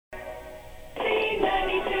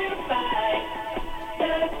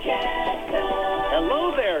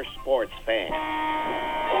sports fan.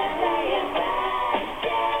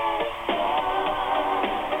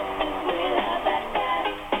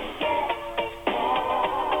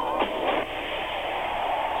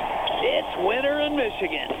 It's winter in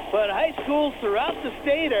Michigan, but high schools throughout the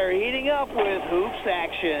state are heating up with hoops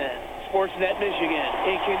action. Sportsnet Michigan,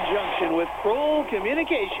 in conjunction with Kroll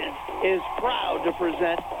Communications, is proud to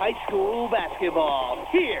present high school basketball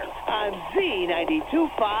here on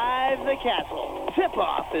Z92.5 The Castle.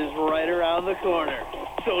 Tip-off is right around the corner.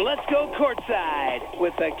 So let's go courtside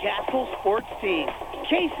with the Castle sports team,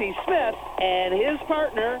 Casey Smith and his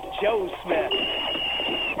partner, Joe Smith.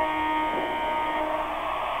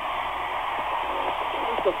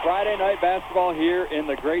 The Friday night basketball here in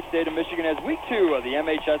the great state of Michigan as week 2 of the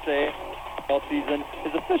MHSA season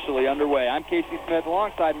is officially underway. I'm Casey Smith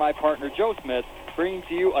alongside my partner Joe Smith, bringing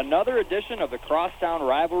to you another edition of the crosstown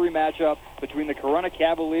rivalry matchup between the Corunna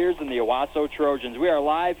Cavaliers and the Owosso Trojans. We are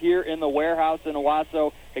live here in the warehouse in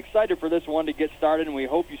Owosso, excited for this one to get started, and we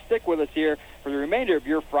hope you stick with us here for the remainder of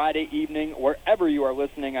your Friday evening, wherever you are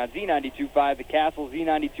listening on Z92.5 The Castle,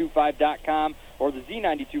 Z925.com, or the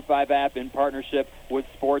Z92.5 app in partnership with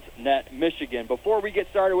Sportsnet Michigan. Before we get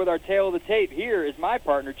started with our tale of the tape, here is my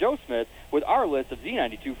partner, Joe Smith, with our list of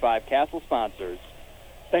Z92.5 Castle sponsors.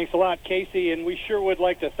 Thanks a lot, Casey, and we sure would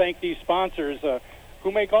like to thank these sponsors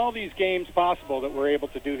who make all these games possible that we're able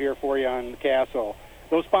to do here for you on the Castle.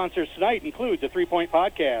 Those sponsors tonight include the 3 Point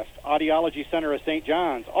Podcast, Audiology Center of St.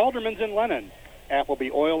 John's, Alderman's in Lennon, Appleby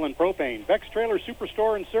Oil and Propane, Beck's Trailer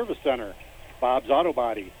Superstore and Service Center, Bob's Auto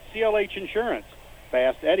Body, CLH Insurance,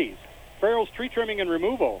 Fast Eddie's, Farrell's Tree Trimming and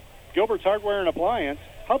Removal, Gilbert's Hardware and Appliance,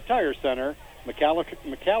 Hub Tire Center,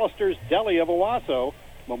 McAllister's Deli of Owosso,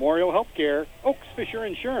 Memorial Healthcare, Oaks Fisher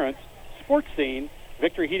Insurance, Sports Scene,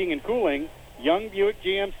 Victory Heating and Cooling, Young Buick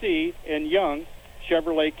GMC, and Young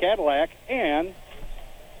Chevrolet Cadillac, and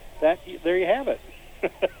there you have it.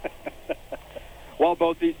 Well,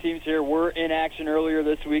 both these teams here were in action earlier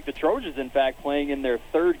this week. The Trojans, in fact, playing in their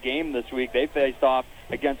third game this week. They faced off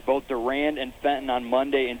against both Durand and Fenton on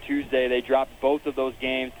Monday and Tuesday. They dropped both of those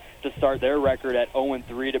games to start their record at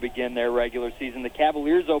 0-3 to begin their regular season. The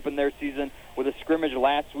Cavaliers opened their season with a scrimmage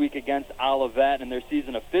last week against Olivet, and their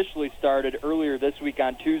season officially started earlier this week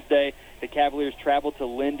on Tuesday. The Cavaliers traveled to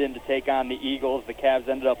Linden to take on the Eagles. The Cavs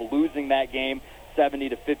ended up losing that game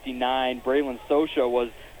 70-59. Braylon Sosha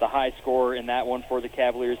was the high scorer in that one for the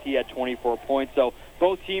Cavaliers. He had 24 points. So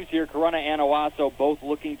both teams here, Corunna and Owosso, both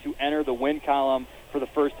looking to enter the win column for the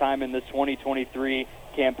first time in this 2023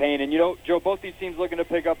 campaign. And, you know, Joe, both these teams looking to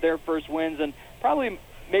pick up their first wins, and probably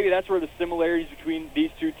maybe that's where the similarities between these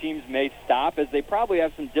two teams may stop, as they probably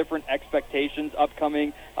have some different expectations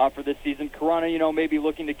upcoming for this season. Corunna, you know, maybe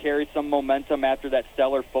looking to carry some momentum after that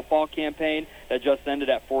stellar football campaign that just ended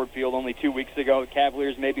at Ford Field only 2 weeks ago. The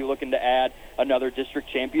Cavaliers may be looking to add another district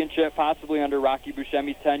championship, possibly under Rocky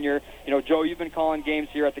Buscemi's tenure. You know, Joe, you've been calling games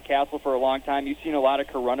here at the Castle for a long time. You've seen a lot of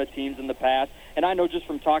Corunna teams in the past, and I know just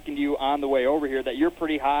from talking to you on the way over here that you're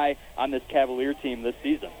pretty high on this Cavalier team this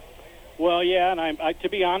season. Well, yeah, and to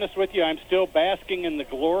be honest with you, I'm still basking in the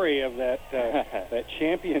glory of that that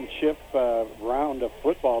championship round of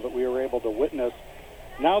football that we were able to witness.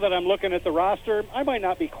 Now that I'm looking at the roster, I might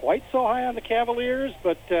not be quite so high on the Cavaliers,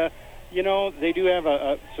 but, you know, they do have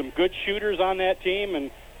some good shooters on that team,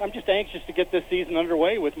 and I'm just anxious to get this season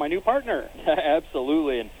underway with my new partner.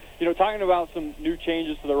 Absolutely. And, you know, talking about some new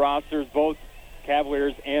changes to the rosters, both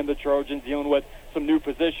Cavaliers and the Trojans dealing with some new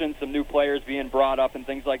positions, some new players being brought up and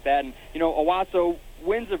things like that. And, you know, Owosso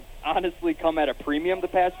wins have honestly come at a premium the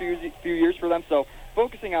past few years for them. So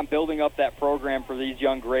focusing on building up that program for these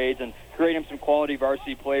young grades and creating some quality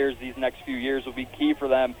varsity players these next few years will be key for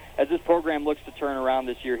them as this program looks to turn around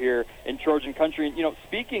this year here in Trojan country. And, you know,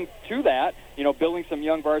 speaking to that, you know, building some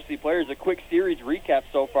young varsity players, a quick series recap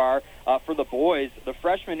so far for the boys. The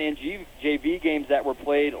freshman and JV games that were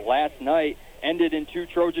played last night ended in 2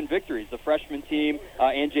 Trojan victories. The freshman team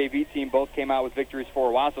and JV team both came out with victories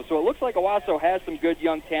for Owosso. So it looks like Owosso has some good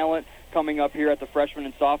young talent coming up here at the freshman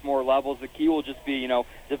and sophomore levels. The key will just be, you know,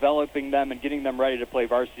 developing them and getting them ready to play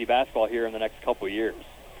varsity basketball here in the next couple of years.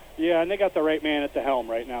 Yeah, and they got the right man at the helm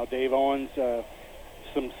right now, Dave Owens.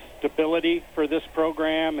 Some stability for this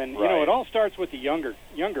program, and you know, it all starts with the younger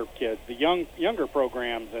kids, the younger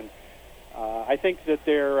programs, and I think that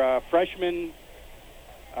their freshmen.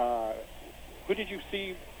 Who did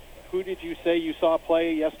you say you saw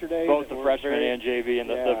play yesterday? Both the freshman and JV, and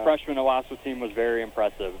the freshman Owosso team was very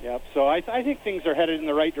impressive. Yep. So I think things are headed in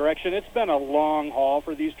the right direction. It's been a long haul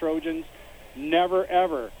for these Trojans. Never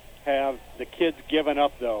ever have the kids given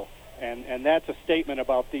up, though, and that's a statement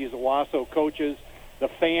about these Owosso coaches The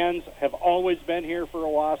fans have always been here for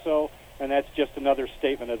Owosso, and that's just another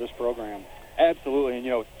statement of this program. Absolutely,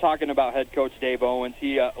 and talking about head coach Dave Owens,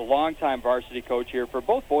 he a longtime varsity coach here for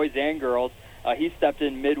both boys and girls. He stepped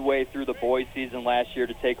in midway through the boys' season last year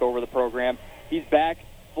to take over the program. He's back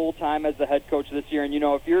full-time as the head coach this year, and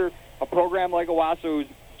if you're a program like Owosso who's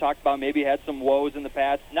talked about maybe had some woes in the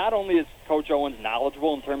past, not only is Coach Owens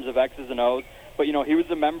knowledgeable in terms of X's and O's, but he was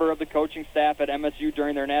a member of the coaching staff at MSU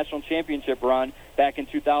during their national championship run back in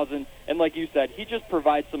 2000, and like you said, he just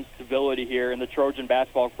provides some stability here in the Trojan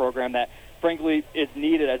basketball program that frankly is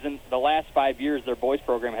needed, as in the last 5 years their boys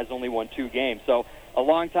program has only won 2 games. So a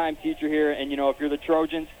long-time teacher here, and if you're the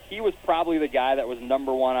Trojans, he was probably the guy that was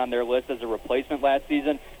number 1 on their list as a replacement last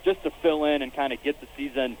season, just to fill in and kind of get the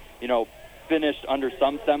season finished under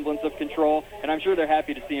some semblance of control, and I'm sure they're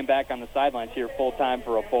happy to see him back on the sidelines here full-time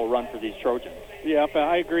for a full run for these Trojans. Yep,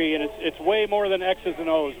 I agree, and it's way more than X's and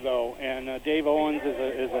O's, though, and Dave Owens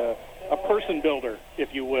is a person builder, if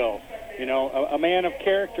you will, a man of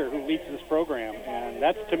character who leads this program, and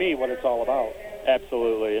that's, to me, what it's all about.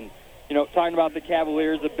 Absolutely, and talking about the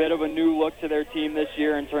Cavaliers, a bit of a new look to their team this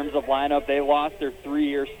year in terms of lineup. They lost their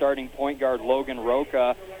 3-year starting point guard, Logan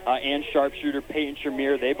Roca, and sharpshooter Peyton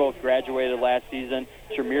Shamir. They both graduated last season.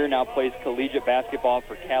 Shamir now plays collegiate basketball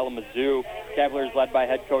for Kalamazoo. Cavaliers led by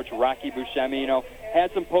head coach Rocky Buscemi,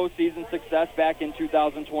 had some postseason success back in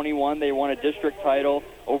 2021. They won a district title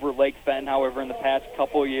over Lake Fenton. However, in the past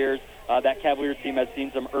couple years, that Cavaliers team has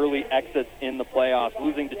seen some early exits in the playoffs,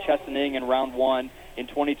 losing to Chesaning in round 1 in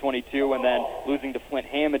 2022, and then losing to Flint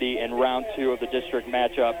Hamady in round 2 of the district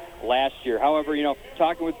matchup last year. However,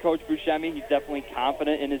 talking with Coach Buscemi, he's definitely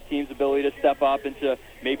confident in his team's ability to step up into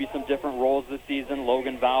maybe some different roles this season.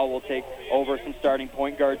 Logan Vowell will take over some starting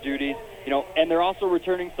point guard duties. And they're also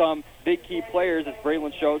returning some big key players, as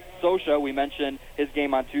Braylon Sosha, we mentioned his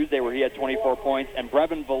game on Tuesday where he had 24 points, and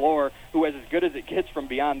Brevin Valor, who is as good as it gets from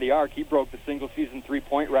beyond the arc. He broke the single-season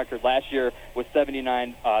three-point record last year with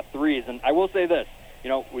 79 threes. And I will say this,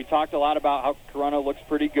 we talked a lot about how Corunna looks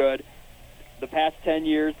pretty good. The past 10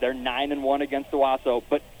 years, they're 9-1 against Owosso,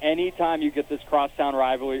 but anytime you get this crosstown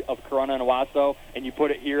rivalry of Corunna and Owosso and you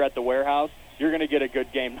put it here at the warehouse, you're going to get a good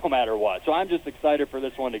game no matter what. So I'm just excited for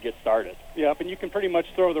this one to get started. Yep, and you can pretty much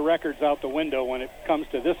throw the records out the window when it comes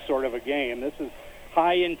to this sort of a game. This is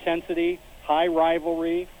high intensity, high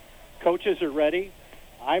rivalry. Coaches are ready.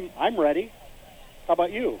 I'm ready. How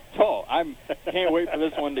about you? Oh, can't wait for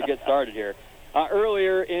this one to get started here.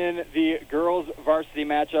 Earlier in the girls' varsity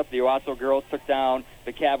matchup, the Owosso girls took down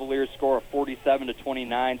the Cavaliers' score of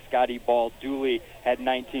 47-29. Scotty Ball Dooley had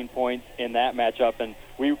 19 points in that matchup, and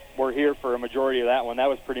we were here for a majority of that one. That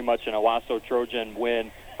was pretty much an Owosso Trojan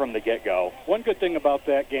win from the get-go. One good thing about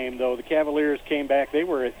that game, though, the Cavaliers came back. They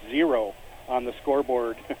were at 0 on the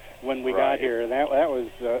scoreboard when we got here. And that was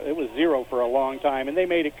it was 0 for a long time, and they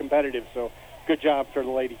made it competitive. So good job for the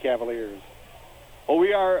Lady Cavaliers. Well,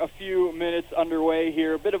 we are a few minutes underway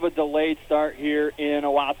here. A bit of a delayed start here in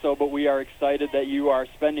Owosso, but we are excited that you are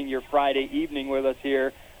spending your Friday evening with us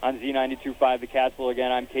here on Z92.5 The Castle.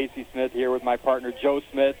 Again, I'm Casey Smith here with my partner Joe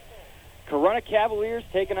Smith. Corunna Cavaliers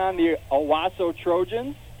taking on the Owosso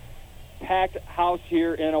Trojans. Packed house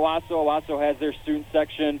here in Owosso. Owosso has their student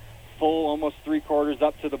section full, almost 3/4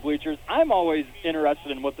 up to the bleachers. I'm always interested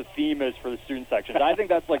in what the theme is for the student sections. I think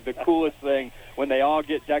that's like the coolest thing when they all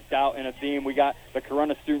get decked out in a theme. We got the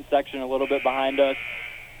Corunna student section a little bit behind us.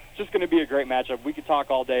 It's just going to be a great matchup. We could talk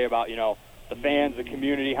all day about, the fans, the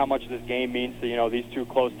community, how much this game means to, these two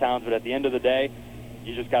close towns. But at the end of the day,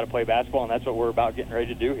 you just got to play basketball, and that's what we're about getting ready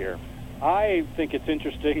to do here. I think it's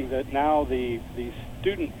interesting that now the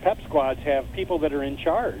student pep squads have people that are in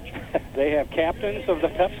charge. They have captains of the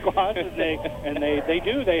pep squads, and they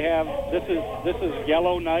have this is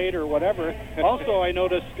yellow night or whatever. Also, I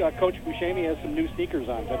noticed Coach Buscemi has some new sneakers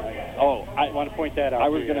on tonight. Oh, I want to point that out. I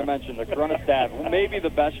was going to mention the Corunna staff, maybe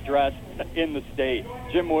the best dressed in the state.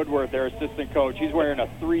 Jim Woodworth, their assistant coach, he's wearing a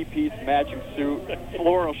 3-piece matching suit,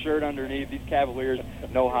 floral shirt underneath. These Cavaliers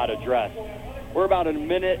know how to dress. We're about a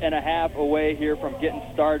minute and a half away here from getting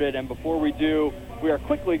started, and before we do, we are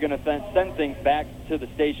quickly going to send things back to the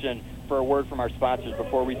station for a word from our sponsors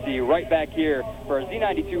before we see you right back here for our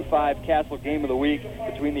Z92.5 Castle Game of the Week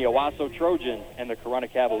between the Owosso Trojans and the Corunna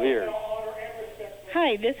Cavaliers.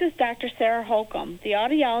 Hi, this is Dr. Sarah Holcomb. The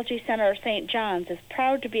Audiology Center of St. John's is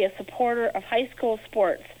proud to be a supporter of high school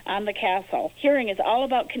sports on the Castle. Hearing is all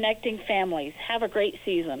about connecting families. Have a great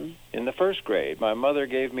season. In the first grade, my mother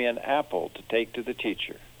gave me an apple to take to the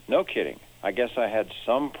teacher. No kidding. I guess I had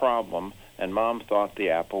some problem, and Mom thought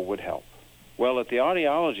the apple would help. Well, at the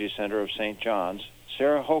Audiology Center of St. John's,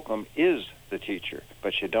 Sarah Holcomb is the teacher,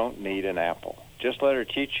 but you don't need an apple. Just let her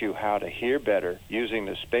teach you how to hear better using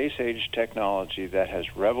the space-age technology that has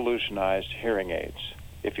revolutionized hearing aids.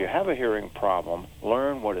 If you have a hearing problem,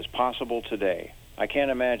 learn what is possible today. I can't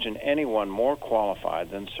imagine anyone more qualified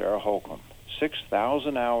than Sarah Holcomb.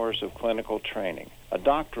 6,000 hours of clinical training, a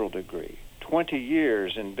doctoral degree, 20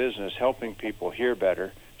 years in business helping people hear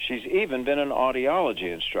better. She's even been an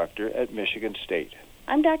audiology instructor at Michigan State.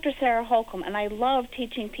 I'm Dr. Sarah Holcomb, and I love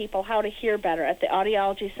teaching people how to hear better at the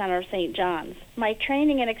Audiology Center of St. John's. My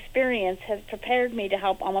training and experience has prepared me to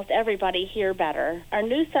help almost everybody hear better. Our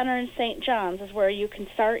new center in St. John's is where you can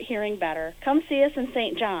start hearing better. Come see us in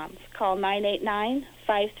St. John's. Call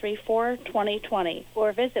 989-534-2020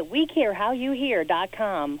 or visit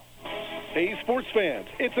WeCareHowYouHear.com. Hey, sports fans,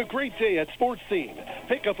 it's a great day at Sports Scene.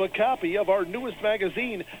 Pick up a copy of our newest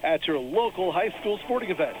magazine at your local high school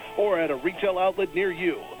sporting event or at a retail outlet near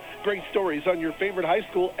you. Great stories on your favorite high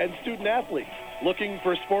school and student athletes. Looking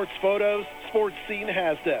for sports photos? Sports Scene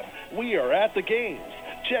has them. We are at the games.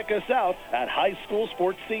 Check us out at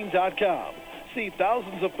highschoolsportscene.com. See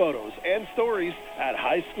thousands of photos and stories at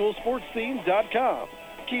highschoolsportscene.com.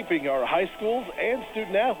 Keeping our high schools and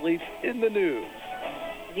student athletes in the news.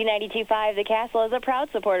 Z92.5 The Castle is a proud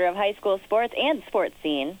supporter of high school sports and Sports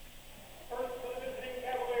Scene.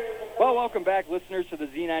 Well, welcome back, listeners, to the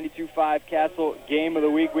Z92.5 Castle Game of the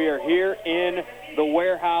Week. We are here in the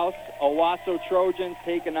warehouse. Owosso Trojans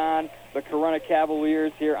taking on the Corunna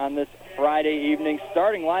Cavaliers here on this Friday evening.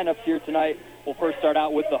 Starting lineups here tonight, we'll first start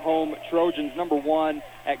out with the home Trojans. Number 1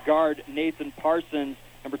 at guard, Nathan Parsons.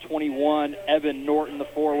 Number 21, Evan Norton, the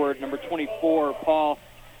forward. Number 24, Paul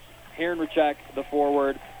Herrenrichek, the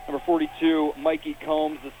forward. Number 42, Mikey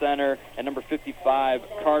Combs, the center. And number 55,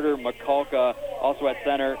 Carter McCulka, also at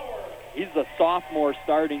center. He's the sophomore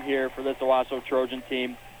starting here for this Owosso Trojan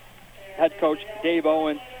team. Head coach Dave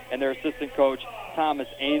Owens and their assistant coach Thomas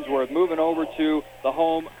Ainsworth. Moving over to the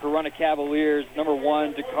home Corunna Cavaliers, number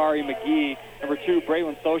 1, Dakari McGee. Number 2,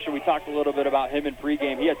 Braylon Socha. We talked a little bit about him in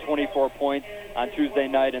pregame. He had 24 points on Tuesday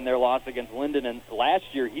night in their loss against Linden. And last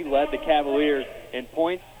year, he led the Cavaliers in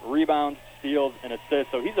points, rebounds, steals, and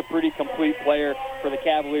assists. So he's a pretty complete player for the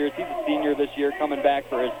Cavaliers. He's a senior this year, coming back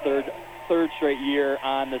for his third straight year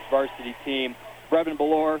on this varsity team. Brevin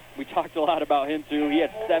Belor, we talked a lot about him too. He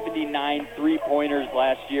had 79 three-pointers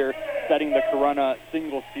last year, setting the Corunna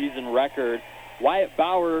single-season record. Wyatt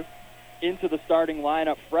Bauer into the starting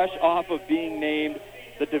lineup, fresh off of being named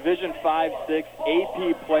the Division 5-6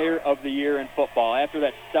 AP Player of the Year in football. After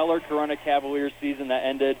that stellar Corunna Cavaliers season that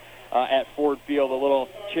ended at Ford Field, a little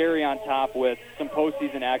cherry on top with some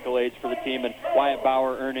postseason accolades for the team, and Wyatt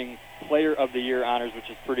Bauer earning Player of the Year honors, which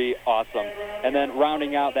is pretty awesome. And then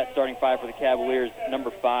rounding out that starting five for the Cavaliers,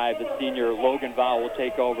 number 5, the senior Logan Vowell will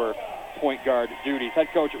take over point guard duties. Head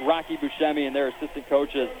coach Rocky Buscemi and their assistant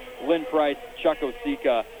coaches Lynn Price, Chuck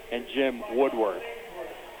Osika, and Jim Woodward.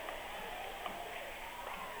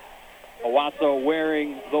 Owosso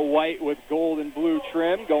wearing the white with gold and blue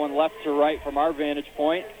trim, going left to right from our vantage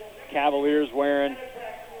point. Cavaliers wearing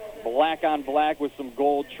black on black with some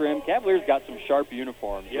gold trim. Cavaliers got some sharp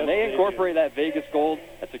uniforms. Yes, when they incorporate that Vegas gold,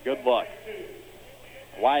 that's a good look.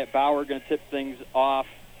 Wyatt Bauer going to tip things off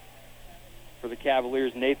for the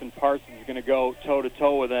Cavaliers. Nathan Parsons is going to go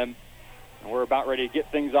toe-to-toe with him. And we're about ready to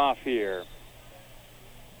get things off here.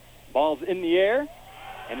 Ball's in the air,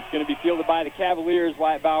 and it's going to be fielded by the Cavaliers.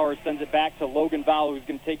 Wyatt Bauer sends it back to Logan Vowell, who's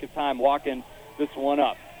going to take his time walking this one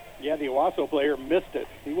up. Yeah, the Owosso player missed it.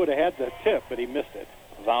 He would have had the tip, but he missed it.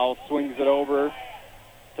 Vowell swings it over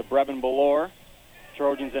to Brevin Belor.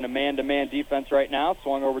 Trojans in a man-to-man defense right now.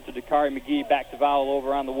 Swung over to Dakari McGee, back to Vowell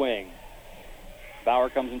over on the wing.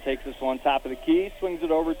 Bauer comes and takes this one top of the key, swings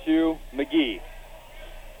it over to McGee.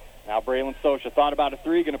 Now Braylon Socha thought about a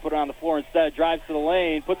three, going to put it on the floor instead, drives to the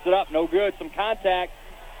lane, puts it up, no good, some contact,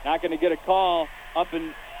 not going to get a call, up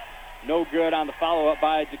and no good on the follow-up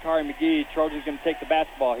by Dakari McGee. Trojans going to take the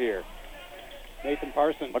basketball here. Nathan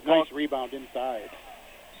Parsons, nice rebound inside.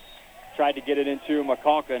 Tried to get it into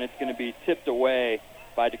McCulka, and it's going to be tipped away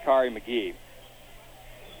by Dakari McGee.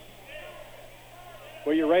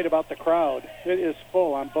 Well, you're right about the crowd. It is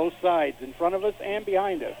full on both sides, in front of us and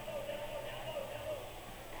behind us.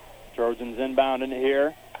 Trojans inbound in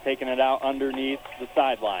here, taking it out underneath the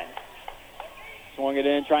sideline. Swung it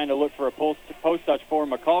in, trying to look for a post touch for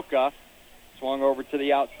McCulka. Swung over to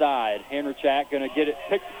the outside. Henrichak going to get it,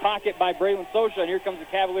 picked the pocket by Braylon Socha, and here comes the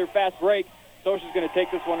Cavalier fast break. Socha's going to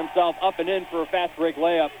take this one himself up and in for a fast break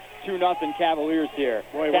layup. 2-0 Cavaliers here.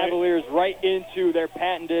 Cavaliers right into their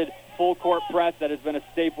patented full court press that has been a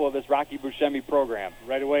staple of this Rocky Buscemi program.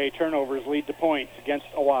 Right away, turnovers lead to points against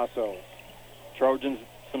Owosso. Trojans,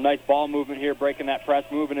 some nice ball movement here, breaking that press,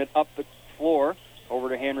 moving it up the floor. Over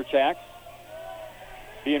to Henrichak.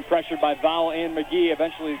 Being pressured by Vowell and McGee.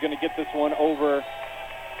 Eventually he's going to get this one over.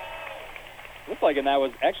 Looks like that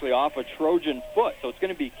was actually off a Trojan foot, so it's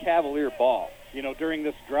going to be Cavalier ball. You know, during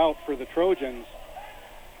this drought for the Trojans,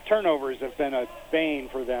 turnovers have been a bane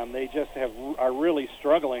for them. They just are really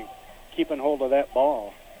struggling keeping hold of that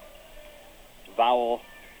ball. Vowell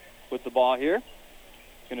with the ball here.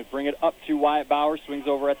 Going to bring it up to Wyatt Bauer. Swings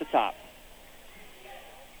over at the top.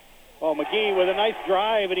 Well, McGee with a nice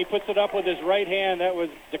drive, and he puts it up with his right hand. That was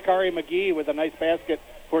Dakari McGee with a nice basket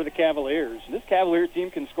for the Cavaliers. This Cavalier team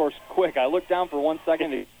can score quick. I looked down for 1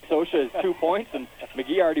 second. Sosha is 2 points, and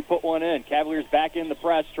McGee already put one in. Cavaliers back in the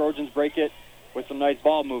press. Trojans break it with some nice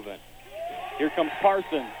ball movement. Here comes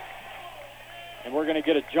Parsons. And we're going to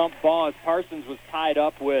get a jump ball as Parsons was tied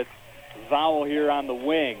up with Vowell here on the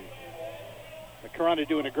wing. Corunna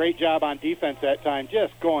doing a great job on defense that time,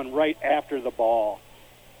 just going right after the ball.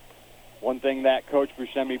 One thing that Coach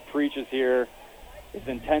Buscemi preaches here is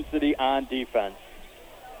intensity on defense.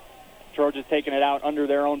 Trojans taking it out under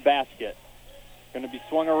their own basket. Going to be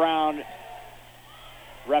swung around.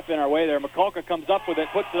 Ref in our way there. McCulka comes up with it,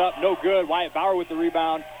 puts it up, no good. Wyatt Bauer with the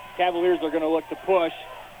rebound. Cavaliers are going to look to push.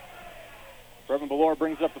 Brevin Belor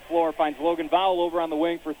brings up the floor, finds Logan Vowell over on the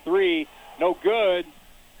wing for three. No good.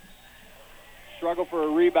 Struggle for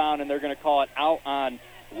a rebound, and they're going to call it out on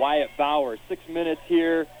Wyatt Bauer. 6 minutes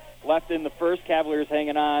here left in the first. Cavaliers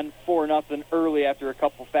hanging on 4-0 early after a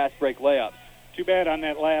couple fast break layups. Too bad on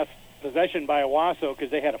that last possession by Owosso because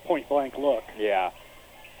they had a point-blank look. Yeah.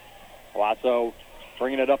 Owosso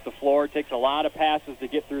bringing it up the floor. It takes a lot of passes to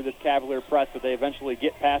get through this Cavalier press, but they eventually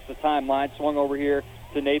get past the timeline. Swung over here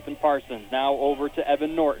to Nathan Parsons. Now over to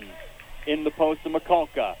Evan Norton. In the post to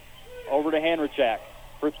McCulka. Over to Henrichak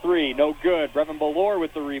for three. No good. Brevin Belor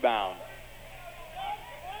with the rebound.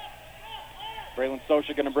 Braylon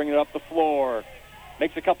Sosha going to bring it up the floor.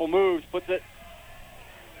 Makes a couple moves.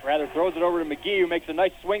 Throws it over to McGee, who makes a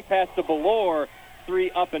nice swing pass to Belor.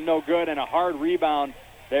 Three up and no good, and a hard rebound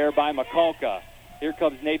there by McCulka. Here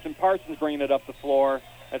comes Nathan Parsons bringing it up the floor.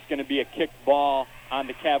 That's going to be a kicked ball on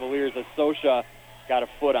the Cavaliers as Sosha got a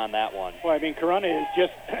foot on that one. Well, I mean, Corunna is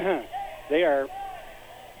just, they are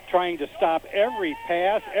trying to stop every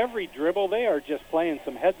pass, every dribble. They are just playing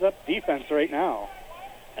some heads-up defense right now.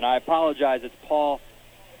 And I apologize, it's Paul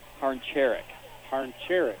Harncherek.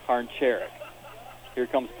 Here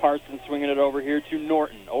comes Parsons swinging it over here to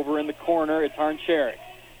Norton. Over in the corner, it's Harncherek.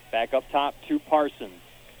 Back up top to Parsons.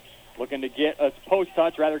 Looking to get a post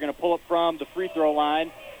touch, rather going to pull it from the free throw line.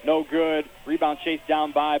 No good. Rebound chased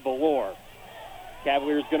down by Belor.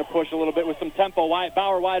 Cavaliers going to push a little bit with some tempo. Wyatt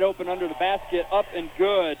Bauer wide open under the basket. Up and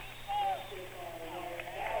good.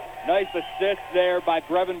 Nice assist there by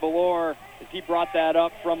Brevin Belor as he brought that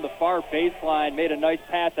up from the far baseline. Made a nice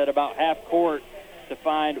pass at about half court to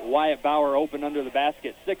find Wyatt Bauer open under the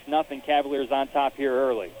basket. 6-0 Cavaliers on top here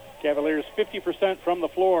early. Cavaliers 50% from the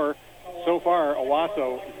floor. So far,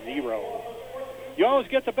 Owosso 0. You always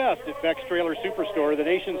get the best at Beck's Trailer Superstore, the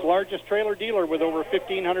nation's largest trailer dealer with over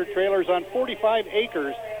 1,500 trailers on 45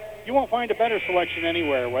 acres. You won't find a better selection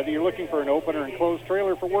anywhere. Whether you're looking for an open or enclosed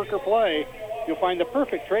trailer for work or play, you'll find the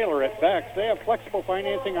perfect trailer at Beck's. They have flexible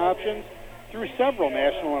financing options through several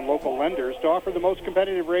national and local lenders to offer the most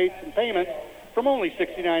competitive rates and payments from only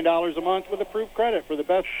 $69 a month with approved credit for the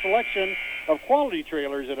best selection of quality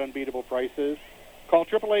trailers at unbeatable prices. Call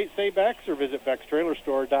 888-SAY-BECKS or visit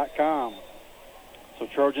BecksTrailerStore.com. So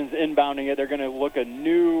Trojans inbounding it. They're going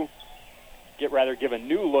to give a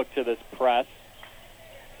new look to this press.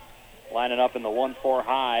 Lining up in the 1-4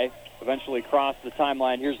 high. Eventually cross the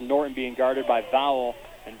timeline. Here's Norton being guarded by Vowell,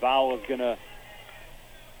 and Vowell is going to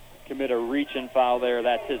commit a reach-in foul there.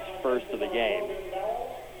 That's his first of the game.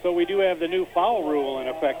 So we do have the new foul rule in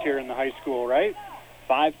effect here in the high school, right?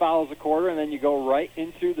 5 fouls a quarter, and then you go right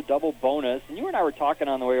into the double bonus. And you and I were talking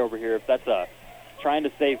on the way over here if that's a trying to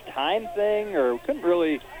save time thing, or we couldn't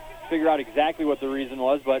really figure out exactly what the reason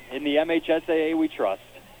was, but in the MHSAA we trust.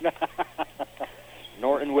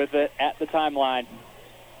 Norton with it at the timeline.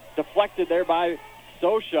 Deflected there by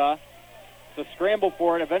Sosha. It's a scramble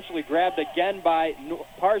for it, eventually grabbed again by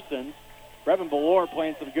Parsons. Brevin Belor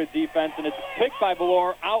playing some good defense, and it's picked by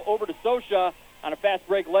Belor out over to Sosha on a fast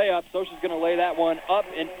break layup. Sosha's going to lay that one up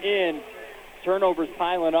and in. Turnovers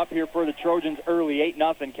piling up here for the Trojans early.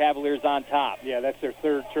 8-0 Cavaliers on top. Yeah, that's their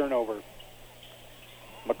third turnover.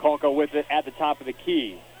 McCulka with it at the top of the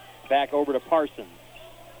key. Back over to Parsons.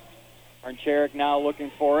 Harncherek now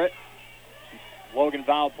looking for it. Logan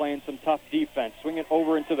Vowell playing some tough defense. Swing it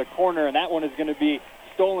over into the corner, and that one is going to be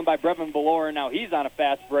stolen by Brevin Belor. Now he's on a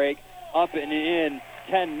fast break. Up and in.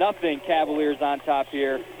 10-0 Cavaliers on top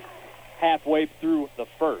here. halfway through the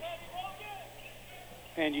first.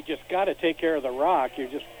 And you just got to take care of the rock. You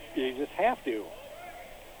just have to.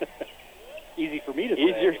 Easy for me to say.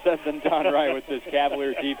 Easier said than done, right, with this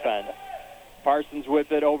Cavalier defense. Parsons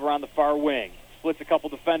with it over on the far wing. Splits a couple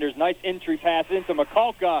defenders. Nice entry pass into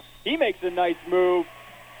Mikulka. He makes a nice move.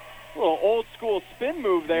 A little old-school spin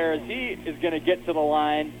move there as he is going to get to the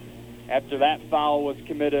line after that foul was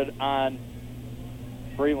committed on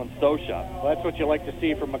Braylon Sosha. Well, that's what you like to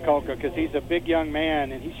see from Mikulka because he's a big young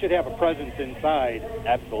man, and he should have a presence inside.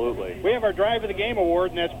 Absolutely. We have our Drive of the Game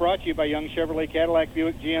Award, and that's brought to you by Young Chevrolet Cadillac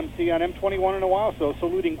Buick GMC on M21 in Owosso,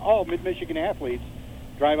 saluting all Mid-Michigan athletes.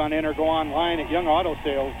 Drive on in or go online at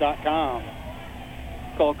youngautosales.com.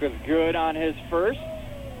 Mikulka's good on his first.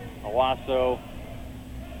 Owosso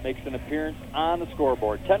makes an appearance on the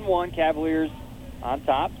scoreboard. 10-1, Cavaliers on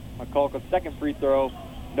top. Mikulka's second free throw,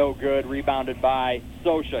 no good, rebounded by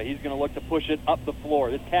Sosha. He's going to look to push it up the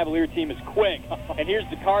floor. This Cavalier team is quick. And here's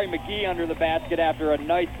Dakari McGee under the basket after a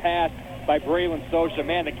nice pass by Braylon Sosha.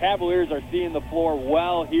 Man, the Cavaliers are seeing the floor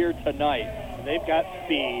well here tonight. They've got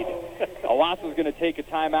speed. Owosso's going to take a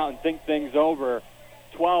timeout and think things over.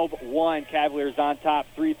 12-1, Cavaliers on top,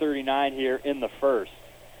 3:39 here in the first.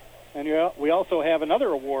 And we also have another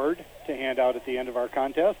award to hand out at the end of our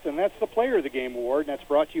contest, and that's the Player of the Game Award, and that's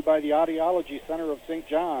brought to you by the Audiology Center of St.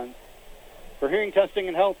 John's. For hearing testing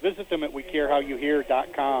and help, visit them at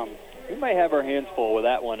wecarehowYouHear.com. We might have our hands full with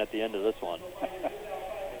that one at the end of this one.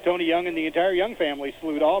 Tony Young and the entire Young family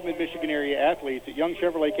salute all Mid-Michigan area athletes at Young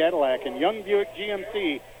Chevrolet Cadillac and Young Buick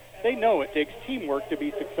GMC. They know it takes teamwork to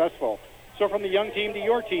be successful. So from the Young team to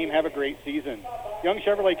your team, have a great season. Young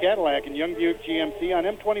Chevrolet Cadillac and Young Buick GMC on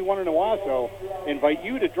M21 in Owosso invite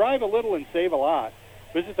you to drive a little and save a lot.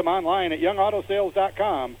 Visit them online at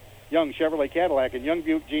youngautosales.com. Young Chevrolet Cadillac and Young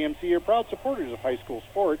Buick GMC are proud supporters of high school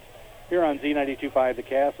sports here on Z92.5 The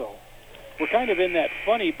Castle. We're kind of in that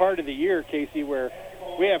funny part of the year, Casey, where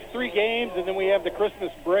we have 3 games and then we have the Christmas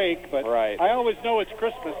break. But right. I always know it's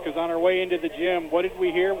Christmas because on our way into the gym, what did we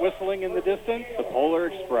hear whistling in the distance? The Polar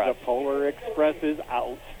Express. The Polar Express is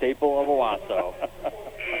out. Staple of Owosso.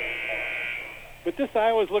 But I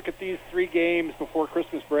always look at these 3 games before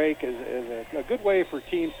Christmas break as a good way for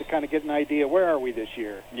teams to kind of get an idea, where are we this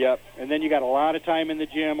year? Yep. And then you got a lot of time in the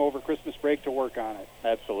gym over Christmas break to work on it.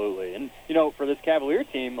 Absolutely. And, for this Cavalier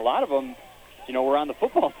team, a lot of them, were on the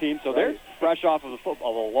football team, so they're fresh off of a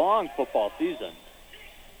long football season.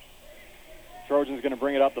 Trojans going to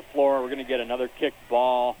bring it up the floor. We're going to get another kicked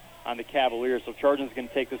ball on the Cavaliers. So Trojans going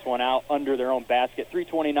to take this one out under their own basket.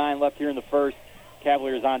 3:29 left here in the first.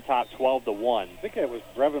 Cavaliers on top, 12-1. I think it was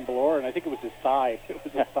Brevin Belor, and I think it was his thigh. It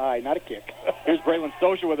was a thigh, not a kick. Here's Braylon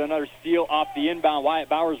Sosha with another steal off the inbound. Wyatt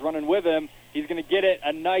Bowers running with him. He's going to get it.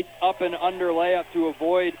 A nice up and under layup to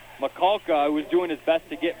avoid Mikulka, who was doing his best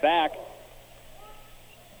to get back.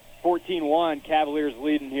 14-1, Cavaliers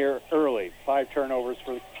leading here early. 5 turnovers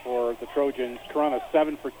for the Trojans. Corunna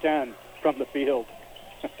 7 for 10 from the field.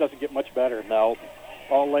 Doesn't get much better. No.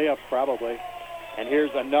 All layups probably. And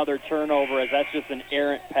here's another turnover, as that's just an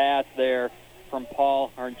errant pass there from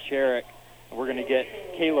Paul Harncherek. We're going to get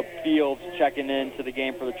Caleb Fields checking into the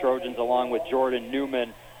game for the Trojans, along with Jordan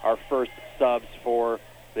Newman, our first subs for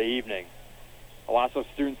the evening. Owosso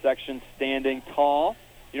student section standing tall.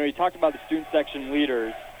 You talked about the student section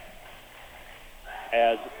leaders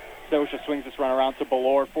as Sosha swings this run around to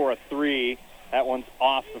Belor for a 3. That one's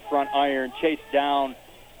off the front iron, chased down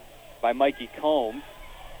by Mikey Combs.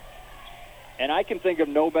 And I can think of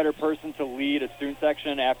no better person to lead a student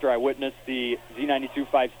section after I witnessed the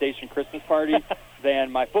Z92.5 station Christmas party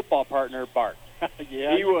than my football partner, Bart.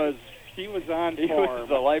 Yeah, he was on form. He was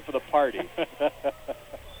the life of the party.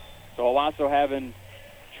 So Owosso having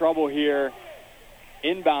trouble here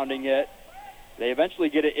inbounding it. They eventually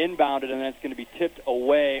get it inbounded, and then it's going to be tipped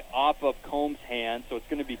away off of Combs' hand, so it's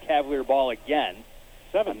going to be Cavalier ball again.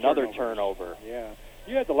 7 Another turnovers. turnover. Yeah.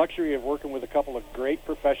 You had the luxury of working with a couple of great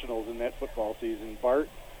professionals in that football season, Bart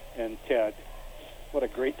and Ted. What a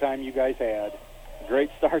great time you guys had. Great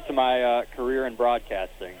start to my career in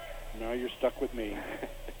broadcasting. Now you're stuck with me.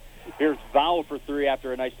 Here's Vowell for 3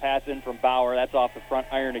 after a nice pass in from Bauer. That's off the front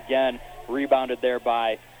iron again. Rebounded there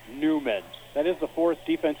by Newman. That is the 4th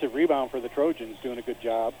defensive rebound for the Trojans, doing a good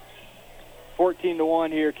job.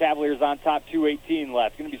 14-1 here. Cavaliers on top, 2:18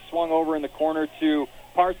 left. Going to be swung over in the corner to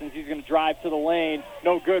Parsons. He's going to drive to the lane.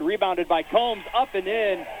 No good. Rebounded by Combs. Up and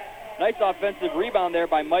in. Nice offensive rebound there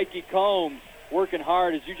by Mikey Combs. Working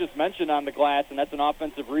hard, as you just mentioned, on the glass, and that's an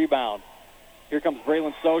offensive rebound. Here comes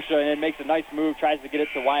Braylon Sosha and makes a nice move. Tries to get it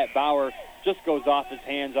to Wyatt Bauer. Just goes off his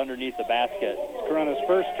hands underneath the basket. Corunna's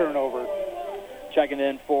first turnover. Checking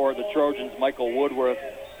in for the Trojans, Michael Woodworth,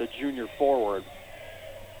 the junior forward.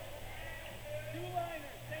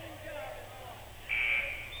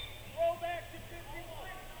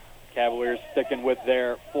 Cavaliers sticking with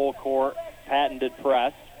their full court patented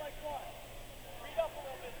press.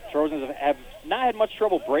 Trojans have not had much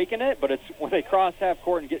trouble breaking it, but it's when they cross half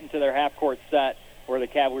court and get into their half court set where the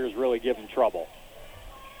Cavaliers really give them trouble.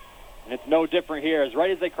 And it's no different here. As right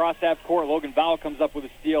as they cross half court, Logan Vowell comes up with a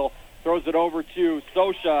steal, throws it over to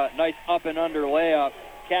Sosha. Nice up and under layup.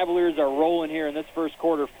 Cavaliers are rolling here in this first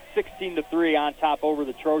quarter, 16-3 on top over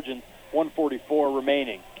the Trojans. 1:44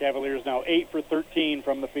 remaining. Cavaliers now 8 for 13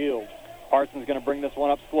 from the field. Parsons going to bring this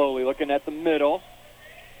one up slowly, looking at the middle.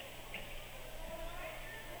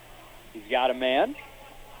 He's got a man.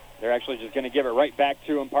 They're actually just going to give it right back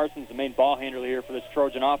to him. Parsons, the main ball handler here for this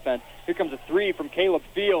Trojan offense. Here comes a three from Caleb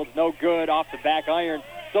Fields. No good, off the back iron.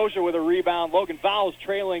 Sosha with a rebound. Logan Vowell's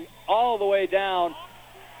trailing all the way down,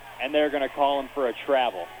 and they're going to call him for a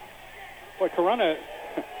travel. Boy, Corunna,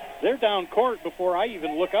 they're down court before I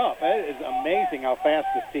even look up. That is amazing how fast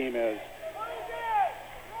this team is.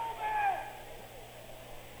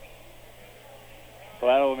 So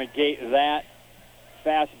that'll negate that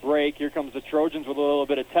fast break. Here comes the Trojans with a little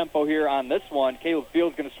bit of tempo here on this one. Caleb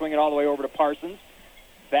Fields going to swing it all the way over to Parsons.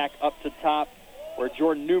 Back up to top where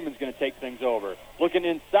Jordan Newman's going to take things over. Looking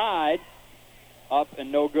inside, up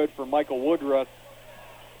and no good for Michael Woodworth,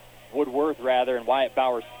 and Wyatt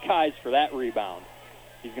Bauer skies for that rebound.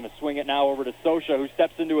 He's going to swing it now over to Sosha, who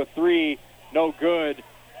steps into a three. No good.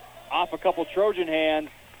 Off a couple Trojan hands.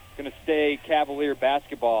 Going to stay Cavalier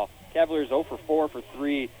basketball. Cavaliers 0 for 4 for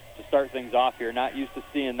 3 to start things off here. Not used to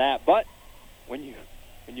seeing that. But when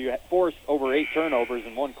you force over 8 turnovers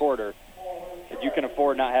in one quarter, you can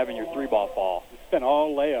afford not having your three-ball fall. It's been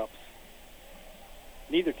all layups.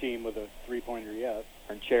 Neither team with a three-pointer yet.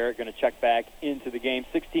 And Cherritt going to check back into the game.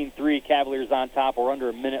 16-3, Cavaliers on top. We're under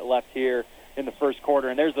a minute left here in the first quarter.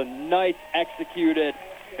 And there's a nice executed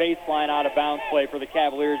baseline out-of-bounds play for the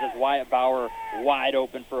Cavaliers as Wyatt Bauer wide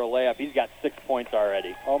open for a layup. He's got 6 points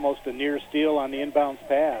already. Almost a near steal on the inbounds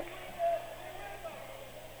pass.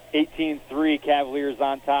 18-3, Cavaliers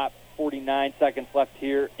on top. 49 seconds left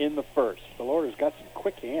here in the first. The Lord has got some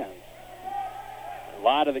quick hands. A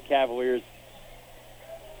lot of the Cavaliers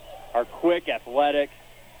are quick, athletic,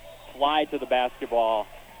 fly to the basketball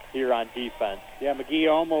here on defense. Yeah, McGee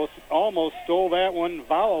almost stole that one.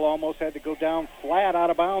 Vowell almost had to go down flat out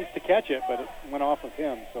of bounds to catch it, but it went off of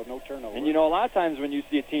him, so no turnover. And, a lot of times when you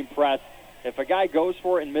see a team press, if a guy goes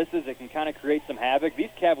for it and misses, it can kind of create some havoc. These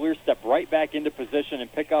Cavaliers step right back into position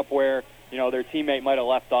and pick up where, their teammate might have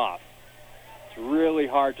left off. It's really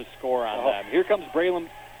hard to score on them. Here comes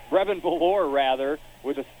Brevin Valor,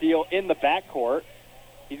 with a steal in the backcourt.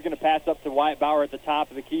 He's going to pass up to Wyatt Bauer at the top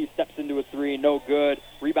of the key. Steps into a three. No good.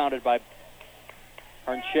 Rebounded by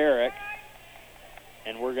Harncherek.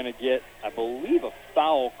 And we're going to get, I believe, a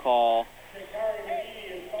foul call.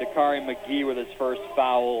 Dakari McGee with his first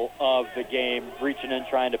foul of the game. Reaching in,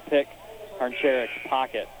 trying to pick Harncherek's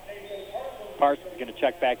pocket. Parsons is going to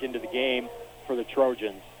check back into the game for the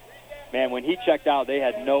Trojans. Man, when he checked out, they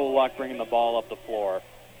had no luck bringing the ball up the floor.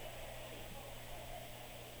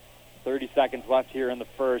 30 seconds left here in the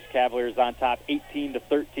first. Cavaliers on top,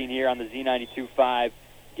 18-13 here on the Z92.5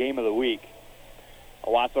 game of the week.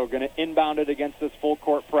 Owosso going to inbound it against this full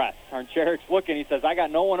court press. Harncherek's looking. He says, I got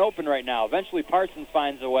no one open right now. Eventually Parsons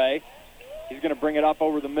finds a way. He's going to bring it up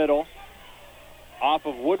over the middle, off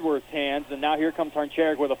of Woodworth's hands, and now here comes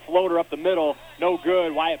Harncherek with a floater up the middle. No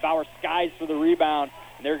good. Wyatt Bauer skies for the rebound.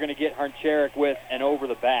 They're going to get Harncherek with and over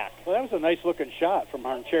the back. Well, that was a nice-looking shot from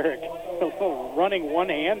Harncherek. A little running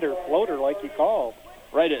one-hander floater like he called.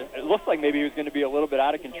 Right. It looked like maybe he was going to be a little bit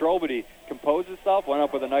out of control, but he composed himself, went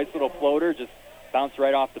up with a nice little floater, just bounced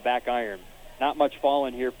right off the back iron. Not much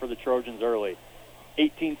falling here for the Trojans early.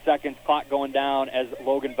 18 seconds, clock going down as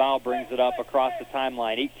Logan Vowell brings it up across the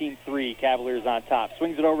timeline. 18-3, Cavaliers on top.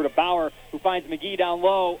 Swings it over to Bauer, who finds McGee down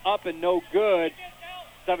low, up and no good.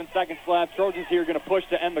 7 seconds left. Trojans here going to push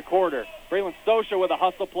to end the quarter. Braylon Sosha with a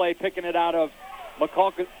hustle play, picking it out of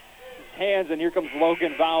McCulk's hands, and here comes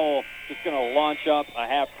Logan Vowell, just going to launch up a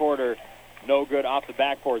half quarter. No good off the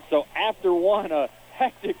backboard. So after a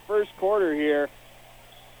hectic first quarter here,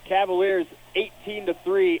 Cavaliers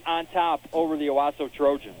 18-3 on top over the Owosso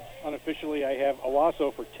Trojans. Unofficially, I have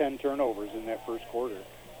Owosso for 10 turnovers in that first quarter.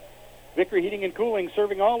 Victory Heating and Cooling,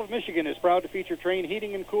 serving all of Michigan, is proud to feature Trane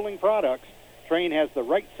Heating and Cooling products. Trane has the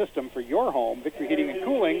right system for your home. Victory Heating and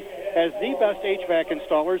Cooling has the best HVAC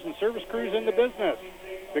installers and service crews in the business.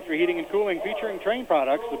 Victory Heating and Cooling featuring Trane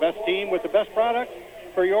products, the best team with the best products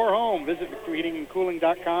for your home. Visit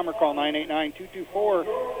victoryheatingandcooling.com or call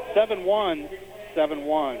 989-224-71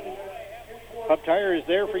 7-1. Hub Tire is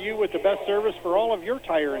there for you with the best service for all of your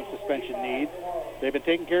tire and suspension needs. They've been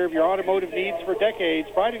taking care of your automotive needs for decades,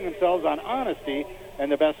 priding themselves on honesty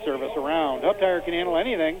and the best service around. Hub Tire can handle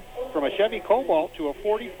anything from a Chevy Cobalt to a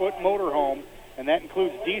 40-foot motorhome, and that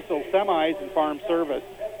includes diesel, semis, and farm service.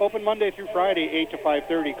 Open Monday through Friday, 8 to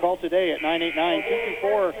 5:30. Call today at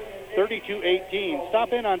 989-224-3218.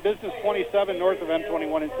 Stop in on Business 27 north of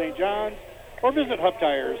M21 in St. John's, or visit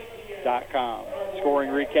hubtires.com. Scoring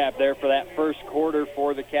recap there for that first quarter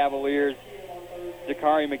for the Cavaliers.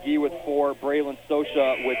 Zakari McGee with 4, Braylon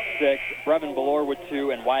Sosha with 6, Brevin Belor with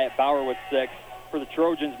 2, and Wyatt Bauer with 6. For the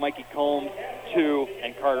Trojans, Mikey Combs, 2,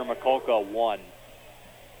 and Carter McCulca, 1.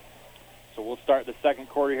 So we'll start the second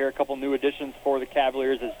quarter here. A couple new additions for the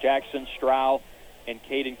Cavaliers as Jackson Stroud and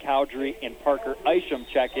Caden Cowdrey and Parker Isham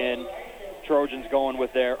check in. Trojans going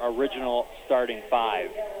with their original starting 5.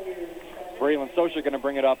 Braylon Sosha going to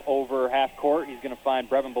bring it up over half court. He's going to find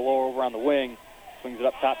Brevin Belor over on the wing. Swings it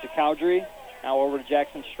up top to Cowdrey. Now over to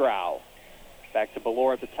Jackson Stroud. Back to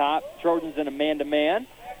Belor at the top. Trojans in a man-to-man.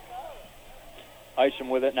 Isham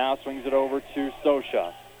with it now. Swings it over to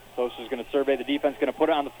Sosha. Sosha's going to survey the defense. Going to put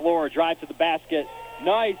it on the floor. Drive to the basket.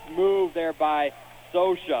 Nice move there by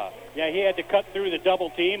Sosha. Yeah, he had to cut through the double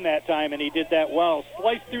team that time, and he did that well.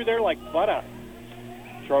 Sliced through there like butter.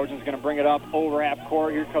 Trojans going to bring it up over half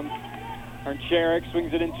court. Here comes Arncherik.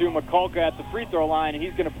 Swings it into McCulca at the free throw line, and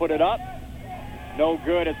he's going to put it up. No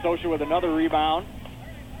good. At Sosha with another rebound.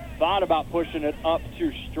 Thought about pushing it up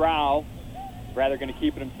to Stroud. Rather going to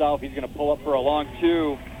keep it himself. He's going to pull up for a long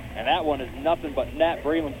 2, and that one is nothing but net.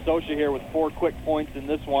 Braylon Sosha here with 4 quick points in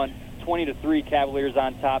this one. 20-3, Cavaliers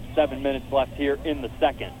on top. 7 minutes left here in the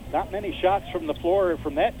second. Not many shots from the floor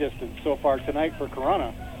from that distance so far tonight for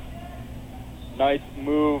Corunna. Nice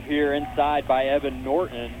move here inside by Evan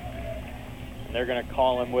Norton. And they're going to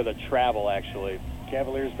call him with a travel, actually.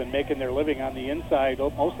 Cavaliers been making their living on the inside,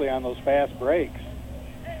 mostly on those fast breaks.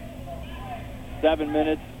 7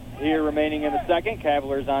 minutes here remaining in the second.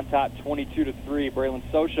 Cavaliers on top 22-3. Braylon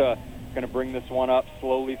Sosha going to bring this one up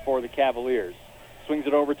slowly for the Cavaliers. Swings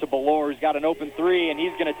it over to Belor, who's got an open 3, and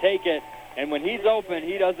he's going to take it. And when he's open,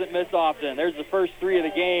 he doesn't miss often. There's the first 3 of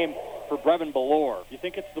the game for Brevin Belor. You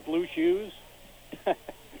think it's the blue shoes? I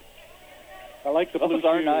like the blue shoes. Those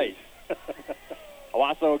are nice.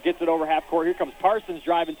 Owosso gets it over half court. Here comes Parsons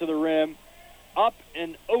driving to the rim. Up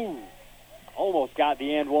and, almost got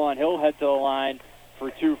the and one. He'll head to the line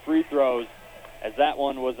for 2 free throws, as that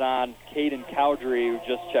one was on Caden Cowdrey, who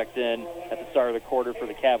just checked in at the start of the quarter for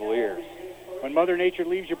the Cavaliers. When Mother Nature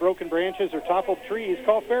leaves you broken branches or toppled trees,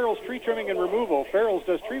 call Farrell's Tree Trimming and Removal. Farrell's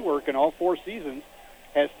does tree work in all 4 seasons,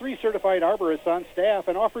 has 3 certified arborists on staff,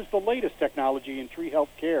 and offers the latest technology in tree health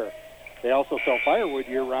care. They also sell firewood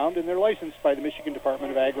year-round, and they're licensed by the Michigan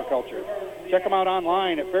Department of Agriculture. Check them out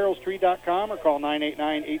online at farrellstree.com or call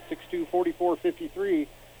 989-862-4453.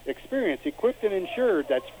 Experience, equipped, and insured.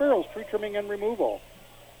 That's Farrell's Tree Trimming and Removal.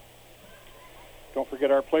 Don't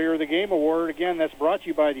forget our Player of the Game Award. Again, that's brought to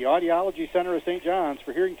you by the Audiology Center of St. John's.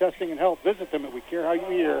 For hearing testing and health, visit them at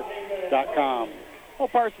wecarehowYouHear.com. Well,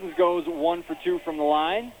 Parsons goes 1 for 2 from the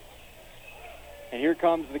line. And here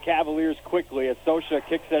comes the Cavaliers quickly as Sosha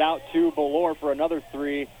kicks it out to Belor for another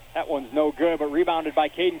 3. That one's no good, but rebounded by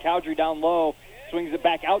Caden Cowdrey down low. Swings it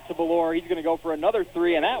back out to Belor. He's going to go for another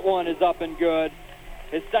 3, and that one is up and good.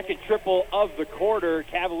 His second triple of the quarter.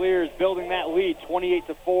 Cavaliers building that lead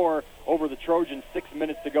 28-4 over the Trojans. 6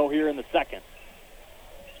 minutes to go here in the second.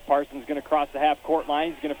 Parsons going to cross the half-court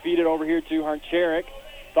line. He's going to feed it over here to Arncherik.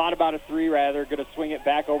 Thought about a 3, rather. Going to swing it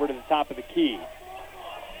back over to the top of the key.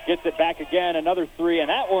 Gets it back again, another 3, and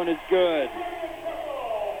that one is good.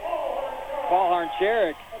 Paul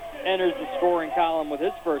Arncherik enters the scoring column with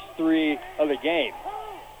his first 3 of the game.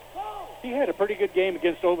 He had a pretty good game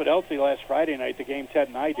against Ovid Elsie last Friday night, the game Ted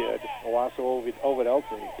and I did, Owosso Ovid Elsie.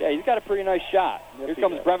 Yeah, he's got a pretty nice shot. Yes, here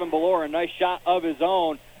comes Brevin Belor, a nice shot of his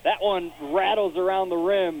own. That one rattles around the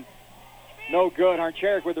rim. No good.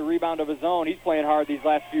 Arncherik with the rebound of his own. He's playing hard these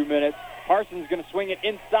last few minutes. Parsons going to swing it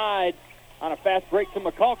inside on a fast break to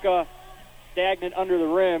McCulca. Stagnant under the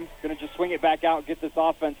rim. Going to just swing it back out and get this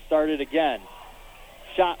offense started again.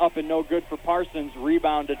 Shot up and no good for Parsons.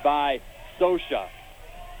 Rebounded by Sosha.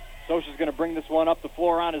 Sosha's going to bring this one up the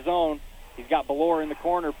floor on his own. He's got Belor in the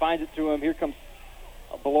corner. Finds it to him. Here comes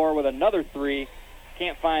Belor with another 3.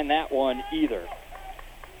 Can't find that one either.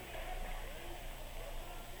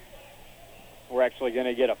 We're actually going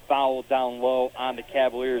to get a foul down low on the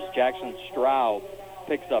Cavaliers. Jackson Stroud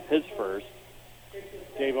picks up his first.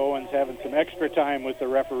 Dave Owens having some extra time with the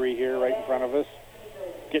referee here right in front of us,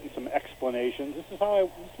 getting some explanations. This is how I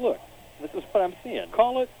look. This is what I'm seeing.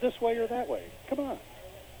 Call it this way or that way. Come on.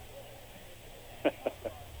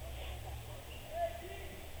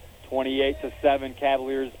 28-7,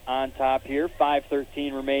 Cavaliers on top here.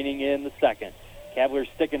 5:13 remaining in the second. Cavaliers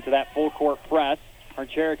sticking to that full court press.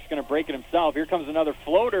 Harcharik's going to break it himself. Here comes another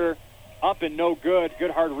floater, up and no good.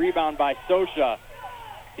 Good hard rebound by Sosha.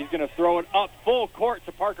 He's going to throw it up full court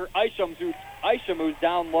to Parker Isham, who's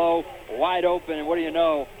down low, wide open. And what do you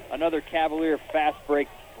know? Another Cavalier fast break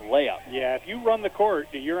layup. Yeah, if you run the court,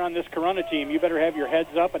 you're on this Corunna team, you better have your heads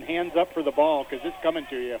up and hands up for the ball because it's coming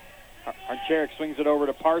to you. Harcharik swings it over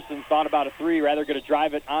to Parsons, thought about a three, rather going to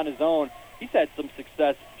drive it on his own. He's had some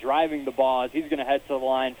success driving the ball as he's going to head to the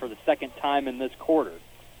line for the second time in this quarter.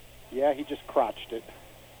 Yeah, he just crotched it.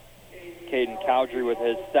 Caden Cowdrey with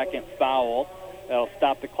his second foul. That'll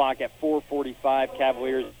stop the clock at 4:45.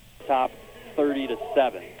 Cavaliers top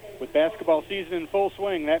 30-7. With basketball season in full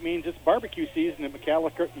swing, that means it's barbecue season at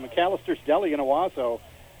McAllister's Deli in Owosso.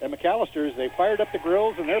 At McAllister's, they fired up the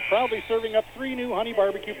grills, and they're proudly serving up 3 new honey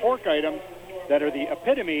barbecue pork items that are the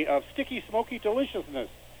epitome of sticky, smoky deliciousness.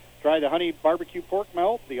 Try the honey barbecue pork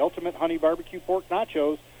melt, the ultimate honey barbecue pork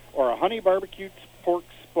nachos, or a honey barbecue pork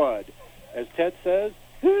spud. As Ted says,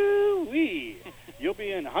 hoo-wee! You'll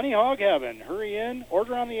be in honey hog heaven. Hurry in,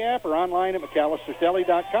 order on the app or online at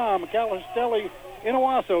McAllister'sDeli.com. McAllister's Deli in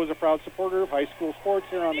Owosso is a proud supporter of high school sports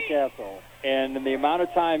here on the Castle. And in the amount of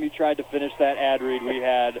time you tried to finish that ad read, we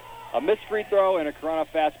had a missed free throw and a Corunna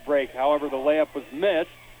fast break. However, the layup was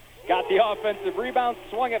missed. Got the offensive rebound,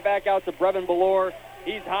 swung it back out to Brevin Belor.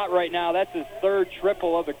 He's hot right now. That's his third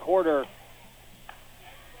triple of the quarter.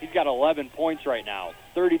 He's got 11 points right now.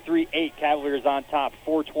 33-8, Cavaliers on top.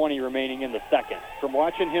 4:20 remaining in the second. From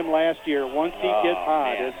watching him last year, once he gets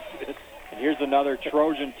hot, it's and here's another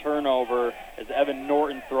Trojan turnover as Evan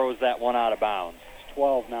Norton throws that one out of bounds. It's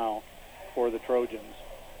 12 now for the Trojans.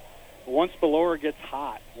 Once Belor gets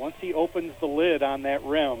hot, once he opens the lid on that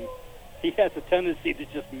rim, he has a tendency to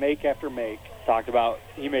just make after make. Talked about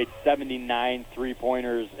he made 79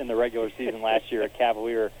 three-pointers in the regular season last year, a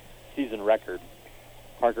Cavalier season record.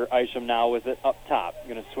 Parker Isham now with it up top.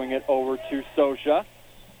 Going to swing it over to Sosha.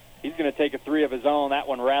 He's going to take a three of his own. That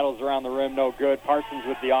one rattles around the rim, no good. Parsons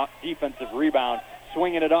with the defensive rebound,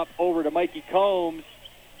 swinging it up over to Mikey Combs.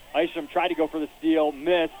 Isham tried to go for the steal,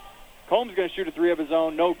 missed. Combs going to shoot a three of his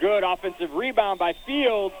own, no good. Offensive rebound by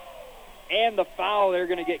Fields. And the foul, they're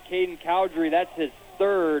going to get Caden Cowdrey. That's his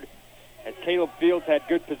third, as Caleb Fields had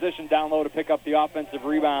good position down low to pick up the offensive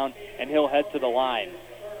rebound, and he'll head to the line.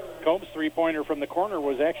 Combs' three-pointer from the corner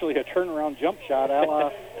was actually a turnaround jump shot a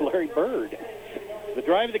la Larry Bird. The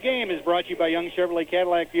drive of the game is brought to you by Young Chevrolet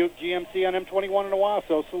Cadillac Buick GMC on M21 in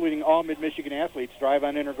Owosso, saluting all Mid-Michigan athletes. Drive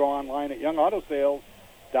on in or go online at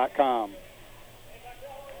youngautosales.com.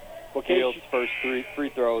 Well, Fields' first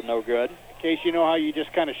free throw, no good. In case you know how you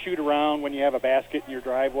just kind of shoot around when you have a basket in your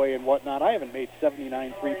driveway and whatnot, I haven't made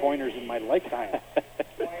 79 three-pointers in my lifetime.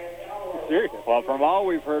 Serious. Well, from all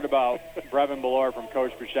we've heard about Brevin Belor from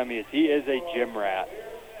Coach Buscemi, he is a gym rat.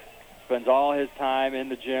 Spends all his time in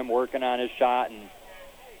the gym working on his shot, and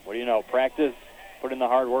what do you know, practice, put in the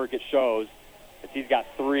hard work, it shows. As he's got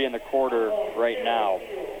 3 in the quarter right now.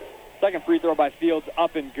 Second free throw by Fields,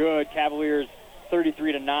 up and good. Cavaliers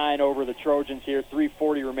 33-9 over the Trojans here,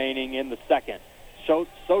 3:40 remaining in the second.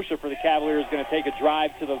 Sosha for the Cavaliers is going to take a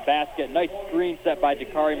drive to the basket. Nice screen set by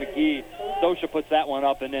Dakari McGee. Sosha puts that one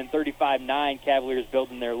up, and then 35-9, Cavaliers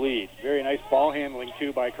building their lead. Very nice ball handling,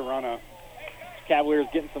 too, by Corunna. Cavaliers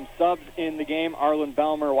getting some subs in the game. Arlen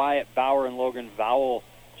Belmer, Wyatt Bauer, and Logan Vowell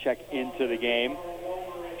check into the game.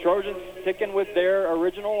 Trojans sticking with their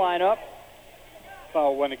original lineup.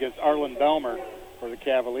 Foul went against Arlen Belmer for the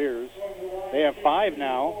Cavaliers. They have 5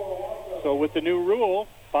 now. So with the new rule,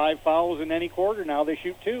 5 fouls in any quarter now, they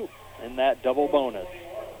shoot 2. And that double bonus.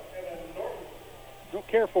 Don't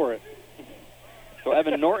care for it. So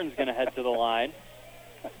Evan Norton's going to head to the line.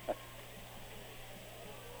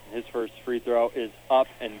 His first free throw is up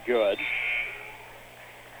and good.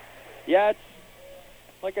 Yeah, it's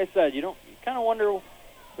like I said, you kind of wonder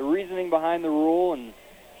the reasoning behind the rule, and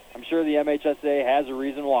I'm sure the MHSA has a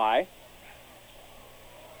reason why.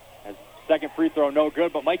 As second free throw, no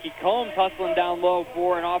good, but Mikey Combs hustling down low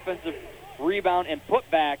for an offensive rebound and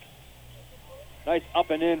putback. Nice up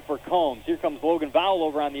and in for Combs. Here comes Logan Vowell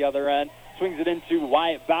over on the other end. Swings it into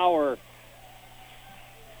Wyatt Bauer.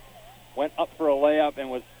 Went up for a layup and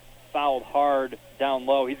was fouled hard down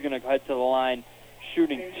low. He's going to head to the line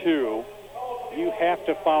shooting 2. You have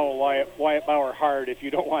to foul Wyatt Bauer hard if you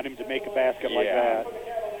don't want him to make a basket like that.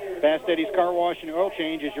 Fast Eddie's Car Wash and Oil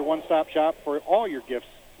Change is your one-stop shop for all your gifts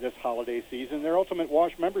this holiday season. Their Ultimate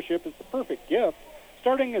Wash membership is the perfect gift.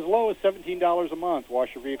 starting as low as $17 a month. Wash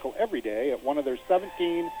your vehicle every day at one of their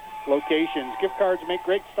 17 locations. Gift cards make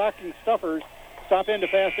great stocking stuffers. Stop into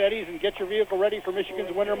Fast Eddie's and get your vehicle ready for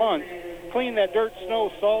Michigan's winter months. Clean that dirt,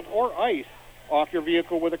 snow, salt, or ice off your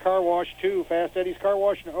vehicle with a car wash, too. Fast Eddie's Car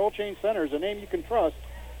Wash and Oil Change Center is a name you can trust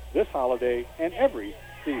this holiday and every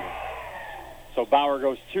season. So Bauer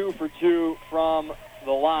goes 2 for 2 from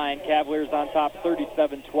the line. Cavaliers on top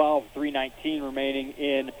 37-12, 3:19 remaining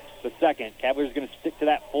in the second. Cavaliers going to stick to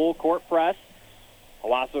that full court press.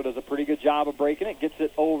 Owosso does a pretty good job of breaking it, gets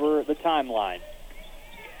it over the timeline.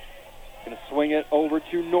 Going to swing it over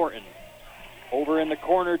to Norton. Over in the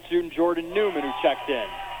corner to Jordan Newman, who checked in.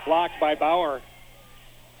 Blocked by Bauer.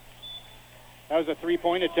 That was a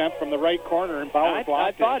three-point attempt from the right corner, and Bauer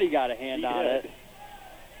blocked it. I thought he got a hand on it.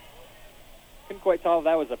 Couldn't quite tell if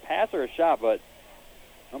that was a pass or a shot, but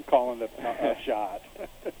I'm calling it a shot.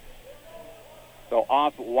 So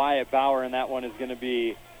off Wyatt Bauer, and that one is going to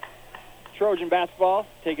be Trojan basketball.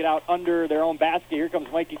 Take it out under their own basket. Here comes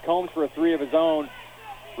Mikey Combs for a three of his own.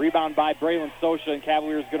 Rebound by Braylon Sosha, and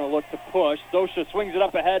Cavaliers going to look to push. Sosha swings it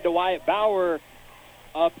up ahead to Wyatt Bauer.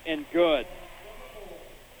 Up and good.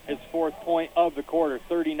 His fourth point of the quarter,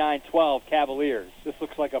 39-12 Cavaliers. This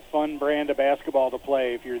looks like a fun brand of basketball to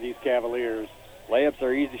play if you're these Cavaliers. Layups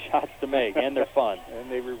are easy shots to make, and they're fun.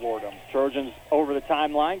 And they reward them. Trojans over the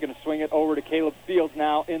timeline, going to swing it over to Caleb Fields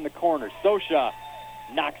now in the corner. Sosha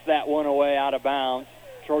knocks that one away out of bounds.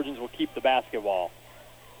 Trojans will keep the basketball.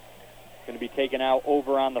 Going to be taken out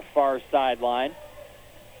over on the far sideline.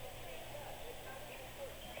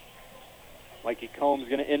 Mikey Combs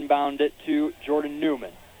going to inbound it to Jordan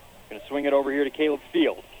Newman. Going to swing it over here to Caleb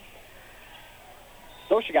Fields.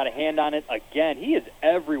 Sosha got a hand on it again. He is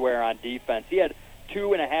everywhere on defense. He had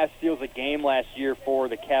 2.5 steals a game last year for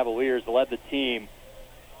the Cavaliers, led the team.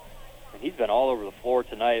 And he's been all over the floor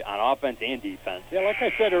tonight on offense and defense. Yeah, like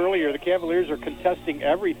I said earlier, the Cavaliers are contesting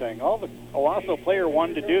everything. All the Owosso player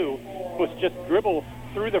wanted to do was just dribble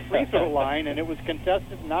through the free throw line, and it was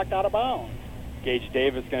contested and knocked out of bounds. Gage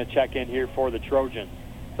Davis going to check in here for the Trojans.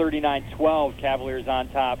 39-12, Cavaliers on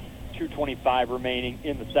top, 2:25 remaining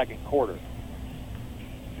in the second quarter.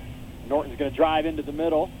 Norton's going to drive into the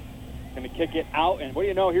middle, going to kick it out, and what do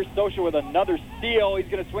you know, here's Sosha with another steal. He's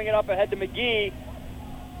going to swing it up ahead to McGee.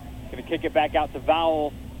 Going to kick it back out to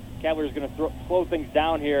Vowell. Cavaliers going to slow things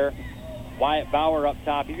down here. Wyatt Bauer up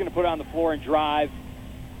top. He's going to put it on the floor and drive.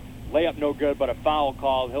 Layup no good, but a foul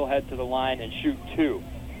called. He'll head to the line and shoot two.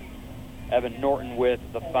 Evan Norton with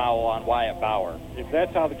the foul on Wyatt Bauer. If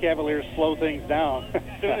that's how the Cavaliers slow things down,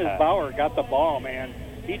 as soon as Bauer got the ball, man,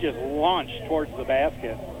 he just launched towards the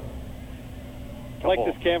basket. Like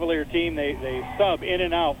this Cavalier team, they sub in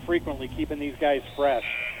and out frequently, keeping these guys fresh.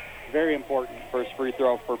 Very important. First free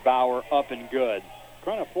throw for Bauer, up and good.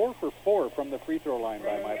 Corunna 4 for 4 from the free throw line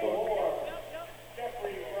by my book.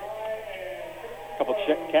 A couple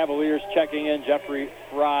Cavaliers checking in. Jeffrey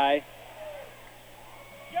Fry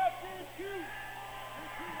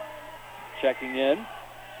checking in.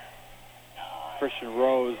 Christian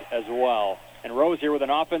Rose as well. And Rose here with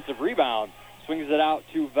an offensive rebound. Swings it out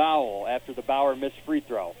to Vowell after the Bauer missed free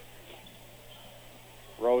throw.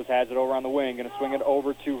 Rose has it over on the wing. Going to swing it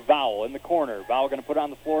over to Vowell in the corner. Vowell going to put it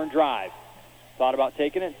on the floor and drive. Thought about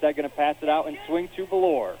taking it. Instead going to pass it out and swing to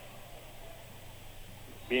Valor.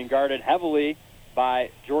 Being guarded heavily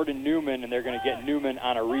by Jordan Newman, and they're going to get Newman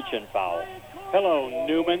on a reach-in foul. Hello,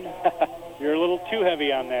 Newman. You're a little too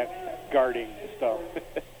heavy on that guarding stuff.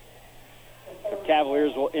 The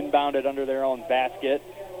Cavaliers will inbound it under their own basket.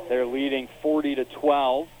 They're leading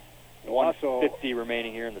 40-12. 1:50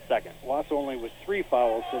 remaining here in the second. Owosso only with 3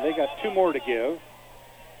 fouls, so they got 2 more to give.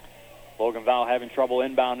 Logan Vowell having trouble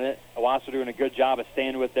inbounding it. Owosso doing a good job of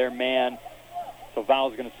staying with their man. So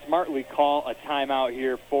Vowell's going to smartly call a timeout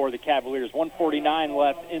here for the Cavaliers. 1:49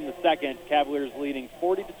 left in the second. Cavaliers leading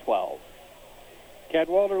 40-12.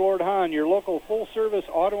 Cadwalder Lord Hahn, your local full-service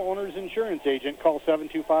auto owner's insurance agent. Call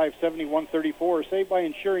 725-7134. Save by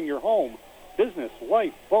insuring your home, business,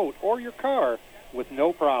 life, boat, or your car with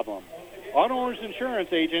no problem. Auto Owners Insurance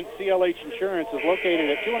Agent, CLH Insurance, is located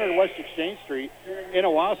at 200 West Exchange Street in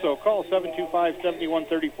Owosso. Call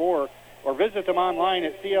 725-7134 or visit them online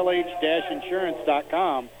at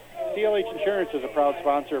clh-insurance.com. CLH Insurance is a proud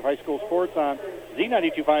sponsor of high school sports on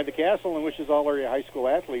Z92.5 The Castle and wishes all area high school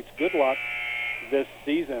athletes good luck this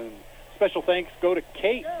season. Special thanks go to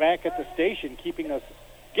Kate back at the station, getting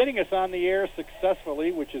us on the air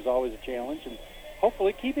successfully, which is always a challenge, and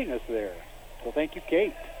hopefully keeping us there. So thank you,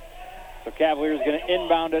 Kate. So Cavaliers going to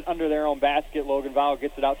inbound it under their own basket. Logan Vowell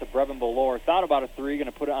gets it out to Brevin Valor. Thought about a three, going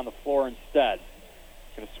to put it on the floor instead.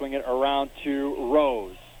 Going to swing it around to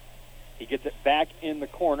Rose. He gets it back in the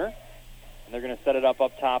corner, and they're going to set it up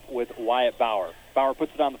top with Wyatt Bauer. Bauer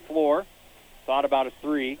puts it on the floor, thought about a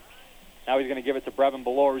three. Now he's going to give it to Brevin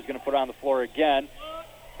Belor, who's going to put it on the floor again.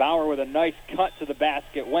 Bauer with a nice cut to the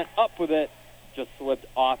basket, went up with it, just slipped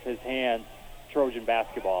off his hands. Trojan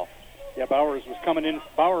basketball. Yeah, Bauer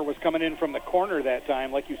was coming in from the corner that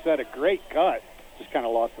time. Like you said, a great cut. Just kind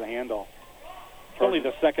of lost the handle. It's only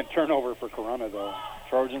the second turnover for Corunna, though.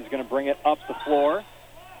 Trojans going to bring it up the floor,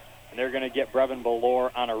 and they're going to get Brevin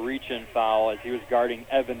Belor on a reach-in foul as he was guarding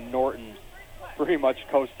Evan Norton pretty much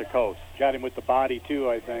coast to coast. Got him with the body, too,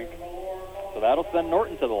 I think. So that'll send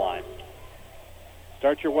Norton to the line.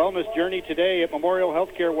 Start your wellness journey today at Memorial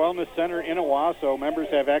Healthcare Wellness Center in Owosso. Members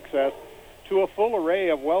have access to a full array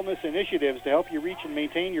of wellness initiatives to help you reach and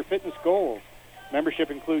maintain your fitness goals.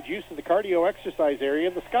 Membership includes use of the cardio exercise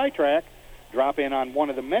area, the SkyTrack, drop in on one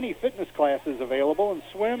of the many fitness classes available, and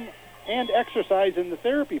swim and exercise in the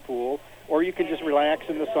therapy pool, or you can just relax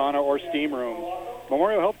in the sauna or steam room.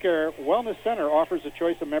 Memorial Healthcare Wellness Center offers a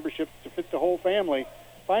choice of memberships to fit the whole family.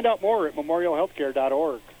 Find out more at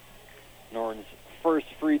memorialhealthcare.org. Norton's first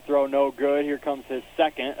free throw, no good. Here comes his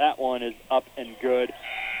second. That one is up and good.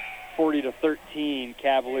 40-13,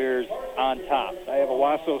 Cavaliers on top. I have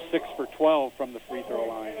Owosso 6 for 12 from the free throw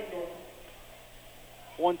line.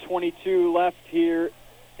 1:22 left here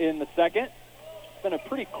in the second. It's been a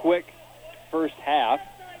pretty quick first half.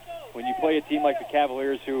 When you play a team like the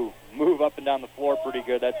Cavaliers who move up and down the floor pretty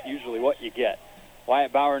good, that's usually what you get.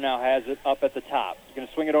 Wyatt Bauer now has it up at the top. He's going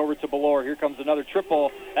to swing it over to Belor. Here comes another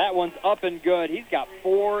triple. That one's up and good. He's got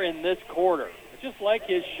 4 in this quarter. Just like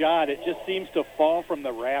his shot, it just seems to fall from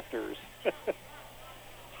the rafters.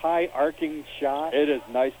 High arcing shot. It is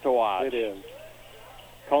nice to watch. It is.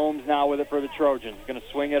 Combs now with it for the Trojans. Going to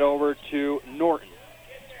swing it over to Norton.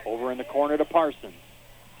 Over in the corner to Parsons.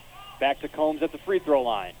 Back to Combs at the free throw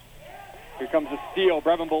line. Here comes a steal.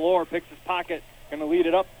 Brevin Belor picks his pocket. Going to lead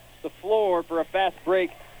it up the floor for a fast break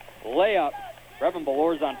layup. Brevin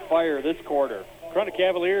Belor's on fire this quarter. Corunna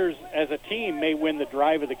Cavaliers, as a team, may win the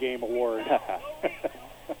Drive of the Game award.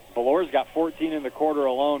 Belor's got 14 in the quarter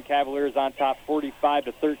alone. Cavaliers on top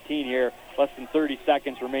 45-13 here. Less than 30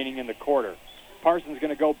 seconds remaining in the quarter. Parsons going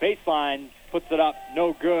to go baseline, puts it up,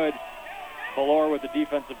 no good. Belor with the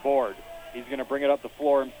defensive board. He's going to bring it up the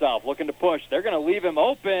floor himself, looking to push. They're going to leave him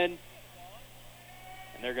open,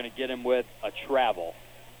 and they're going to get him with a travel.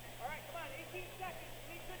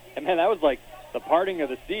 And, man, that was like the parting of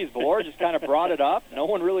the seas. Belor just kind of brought it up. No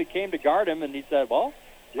one really came to guard him, and he said, well,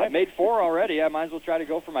 I made 4 already. I might as well try to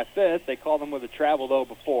go for my 5th. They called him with a travel, though,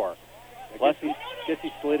 before. I guess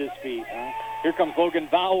he slid his feet, huh? Here comes Logan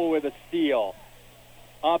Vowell with a steal.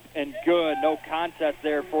 Up and good. No contest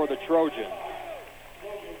there for the Trojans.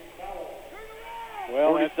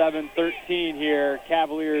 Well, 47-13 here.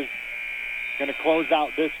 Cavaliers going to close out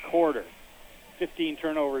this quarter. 15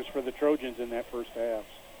 turnovers for the Trojans in that first half.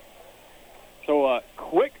 So a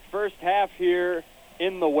quick first half here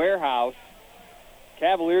in the warehouse.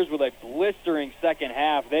 Cavaliers with a blistering second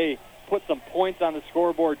half. They put some points on the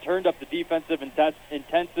scoreboard, turned up the defensive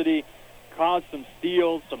intensity, caused some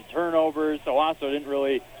steals, some turnovers. Owosso didn't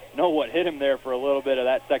really know what hit him there for a little bit of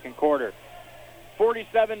that second quarter.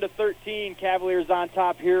 47-13, Cavaliers on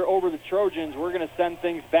top here over the Trojans. We're going to send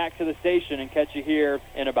things back to the station and catch you here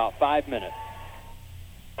in about 5 minutes.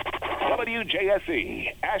 WJSE,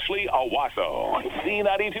 Ashley, Owosso,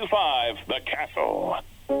 C92.5, The Castle.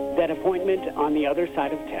 That appointment on the other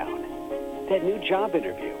side of town, that new job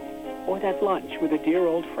interview, or that lunch with a dear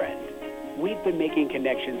old friend. We've been making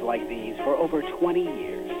connections like these for over 20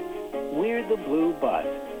 years. We're the Blue Bus,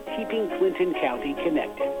 keeping Clinton County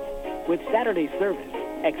connected. With Saturday service,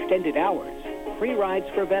 extended hours, free rides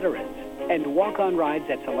for veterans, and walk-on rides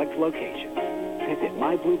at select locations. Visit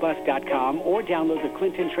mybluebus.com or download the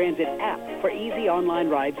Clinton Transit app for easy online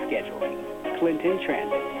ride scheduling. Clinton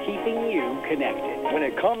Transit, keeping you connected. When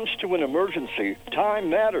it comes to an emergency, time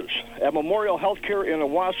matters. At Memorial Healthcare in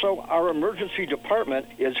Owosso, our emergency department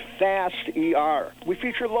is Fast ER. We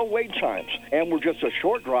feature low wait times, and we're just a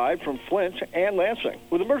short drive from Flint and Lansing.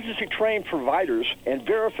 With emergency-trained providers and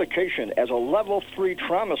verification as a Level 3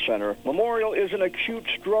 trauma center, Memorial is an acute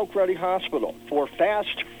stroke-ready hospital. For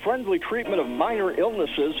fast, friendly treatment of minor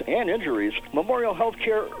illnesses and injuries, Memorial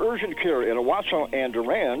Healthcare Urgent Care in Owosso and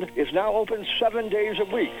Durand is now open 7 days a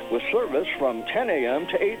week with service from 10 a.m.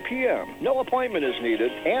 to 8 p.m. No appointment is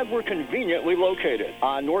needed, and we're conveniently located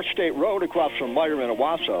on North State Road across from Meyer in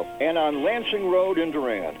Owosso and on Lansing Road in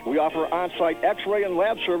Durand. We offer on-site x-ray and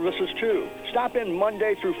lab services, too. Stop in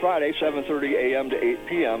Monday through Friday, 7:30 a.m. to 8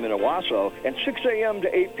 p.m. in Owosso and 6 a.m.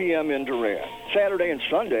 to 8 p.m. in Durand. Saturday and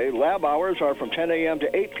Sunday, lab hours are from 10 a.m.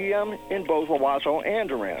 to 8 p.m. in both Owosso and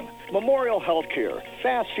Durand. Memorial Healthcare,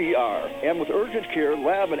 Fast ER, and with urgent care,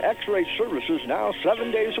 lab, and x-ray services now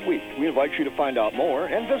 7 days a week. We invite you to find out more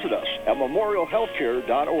and visit us at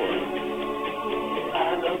memorialhealthcare.org.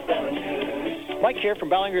 Mike here from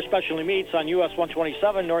Ballinger Specialty Meats on US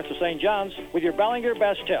 127 north of St. John's with your Ballinger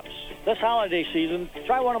Best Tips. This holiday season,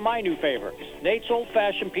 try one of my new favorites, Nate's Old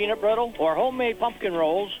Fashioned Peanut Brittle or homemade pumpkin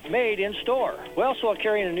rolls made in store. We also are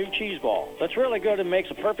carrying a new cheese ball that's really good and makes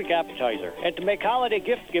a perfect appetizer. And to make holiday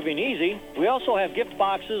gift giving easy, we also have gift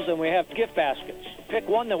boxes and we have gift baskets. Pick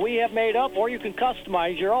one that we have made up or you can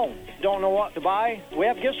customize your own. Don't know what to buy? We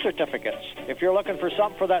have gift certificates. If you're looking for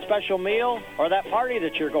something for that special meal or that party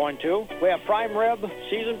that you're going to, we have prime rib,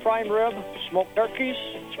 seasoned prime rib, smoked turkeys,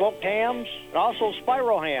 smoked hams, and also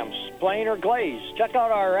spiral hams, plain or glazed. Check out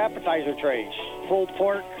our appetizer trays. Pulled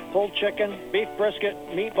pork, pulled chicken, beef brisket,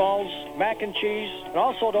 meatballs, mac and cheese, and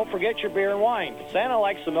also don't forget your beer and wine. Santa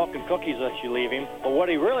likes the milk and cookies that you leave him, but what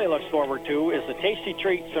he really looks forward to is the tasty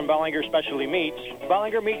treats from Ballinger Specialty Meats.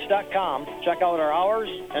 BallingerMeats.com. Check out our hours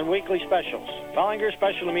and weekly specials. Ballinger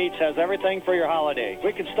Specialty Meats has everything for your holiday.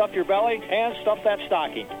 We can stuff your belly and stuff that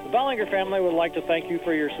stocking. The Ballinger family would like to thank you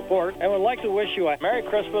for your support and would like to wish you a Merry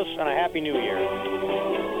Christmas and a Happy New Year.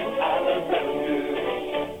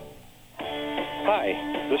 Hi,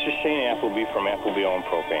 this is Shane Appleby from Appleby Oil and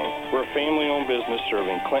Propane. We're a family-owned business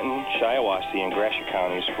serving Clinton, Shiawassee, and Gratiot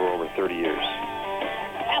counties for over 30 years.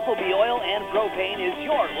 Appleby Oil and Propane is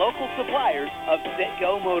your local suppliers of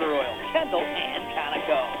Citgo Motor Oil, Kendall, and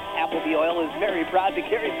Conoco. Appleby Oil is very proud to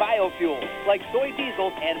carry biofuels like soy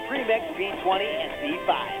diesel and premix B20 and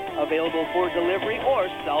B5. Available for delivery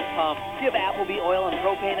or self-pump. Give Appleby Oil and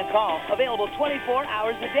Propane a call. Available 24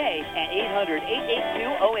 hours a day at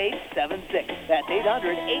 800-882-0876. That's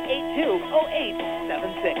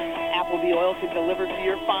 800-882-0876. Appleby Oil can deliver to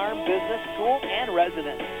your farm, business, school, and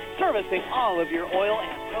residence, servicing all of your oil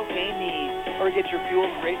and propane needs. Or get your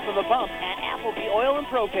fuel straight from the pump at Appleby Oil and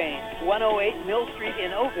Propane, 108 Mill Street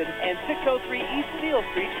in Ovid and 603 East Steel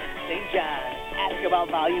Street in St. John. Ask about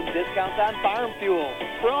volume discounts on farm fuel.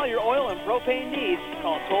 For all your oil and propane needs,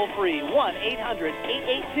 call toll-free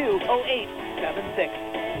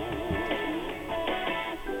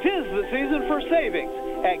 1-800-882-0876. Tis the season for savings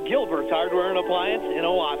at Gilbert's Hardware and Appliance in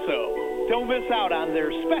Owosso. Don't miss out on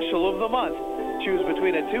their special of the month. Choose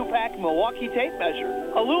between a 2-pack Milwaukee tape measure,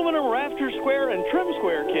 aluminum rafter square and trim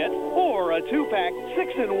square kit, or a 2-pack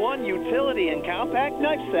 6-in-1 utility and compact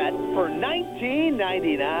knife set for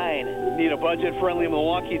 $19.99. Need a budget-friendly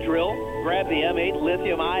Milwaukee drill? Grab the M8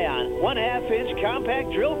 lithium-ion 1/2-inch compact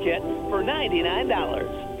drill kit for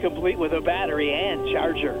 $99, complete with a battery and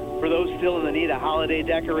charger. For those still in the need of holiday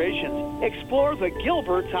decorations, explore the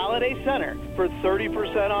Gilbert's Holiday Center for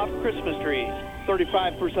 30% off Christmas trees,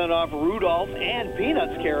 35% off Rudolph and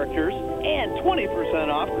Peanuts characters, and 20%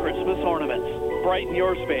 off Christmas ornaments. Brighten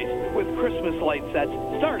your space with Christmas light sets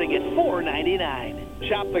starting at $4.99.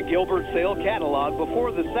 Shop the Gilbert sale catalog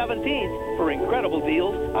before the 17th for incredible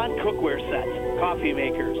deals on cookware sets, coffee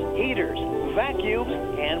makers, heaters, vacuums,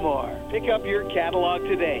 and more. Pick up your catalog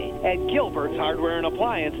today at Gilbert's Hardware and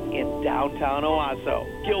Appliance in downtown Owosso.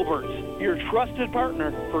 Gilbert's, your trusted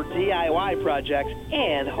partner for DIY projects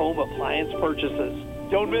and home appliance purchases.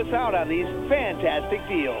 Don't miss out on these fantastic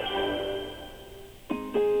deals.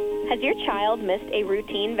 Has your child missed a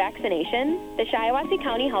routine vaccination? The Shiawassee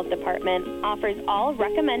County Health Department offers all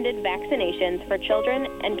recommended vaccinations for children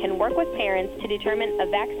and can work with parents to determine a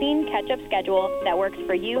vaccine catch-up schedule that works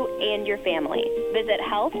for you and your family. Visit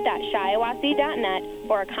health.shiawassee.net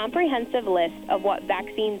for a comprehensive list of what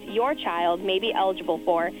vaccines your child may be eligible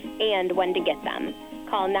for and when to get them.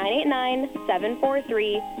 Call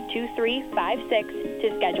 989-743-2356 to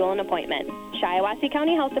schedule an appointment. Shiawassee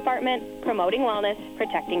County Health Department, promoting wellness,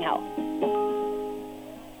 protecting health.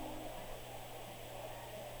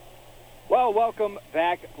 Well, welcome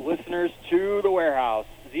back, listeners, to the Warehouse.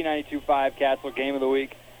 Z92.5 Castle Game of the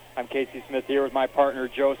Week. I'm Casey Smith here with my partner,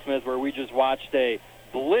 Joe Smith, where we just watched a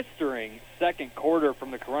blistering second quarter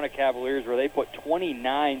from the Corunna Cavaliers where they put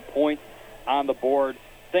 29 points on the board.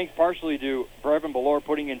 Thanks partially to Brevin Belor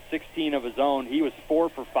putting in 16 of his own. He was 4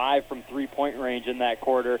 for 5 from three-point range in that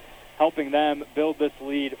quarter, helping them build this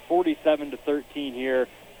lead 47-13 here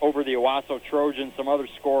over the Owosso Trojans. Some other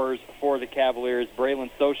scorers for the Cavaliers: Braylon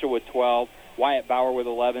Socha with 12, Wyatt Bauer with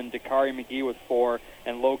 11, Dakari McGee with 4,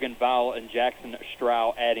 and Logan Vowell and Jackson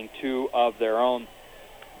Strow adding 2 of their own.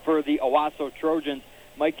 For the Owosso Trojans,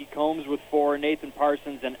 Mikey Combs with 4, Nathan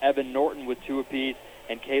Parsons and Evan Norton with 2 apiece,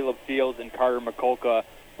 and Caleb Fields and Carter McCulca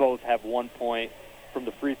both have 1 point from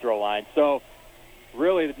the free throw line. So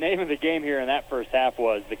really the name of the game here in that first half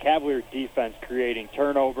was the Cavalier defense creating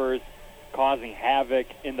turnovers, causing havoc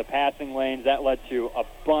in the passing lanes. That led to a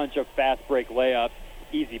bunch of fast break layups,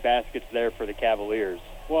 easy baskets there for the Cavaliers.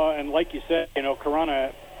 Well, and like you said,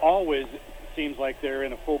 Corunna always seems like they're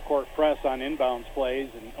in a full court press on inbounds plays,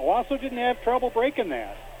 and Owosso didn't have trouble breaking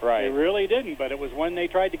that. Right. They really didn't, but it was when they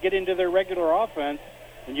tried to get into their regular offense,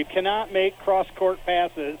 and you cannot make cross-court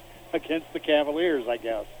passes against the Cavaliers, I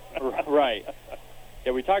guess. Right.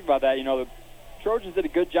 Yeah, we talked about that. The Trojans did a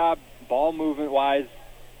good job ball movement-wise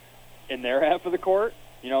in their half of the court,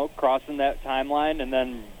 crossing that timeline, and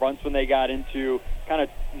then once when they got into kind of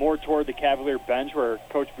more toward the Cavalier bench where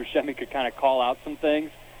Coach Buscemi could kind of call out some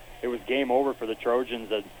things, it was game over for the Trojans.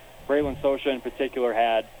 And Braylon Sosha in particular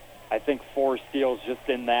had, I think, 4 steals just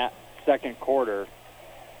in that second quarter.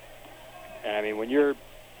 And, I mean, when you're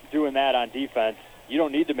doing that on defense, you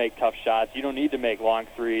don't need to make tough shots. You don't need to make long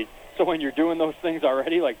threes. So when you're doing those things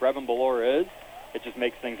already, like Brevin Belor is, it just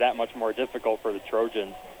makes things that much more difficult for the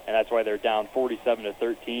Trojans. And that's why they're down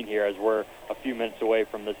 47-13 here as we're a few minutes away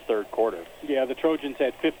from this third quarter. Yeah, the Trojans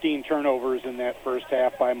had 15 turnovers in that first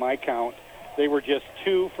half by my count. They were just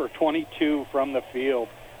 2 for 22 from the field.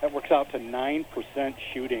 That works out to 9%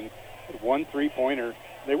 shooting, 1 3-pointer.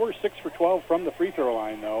 They were 6 for 12 from the free throw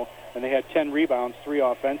line, though, and they had 10 rebounds, 3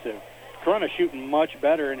 offensive. Corunna shooting much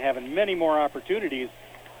better and having many more opportunities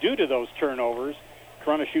due to those turnovers.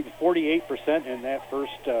 Corunna shooting 48% in that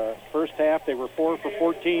first half. They were 4 for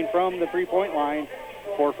 14 from the three-point line,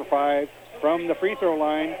 4 for 5 from the free throw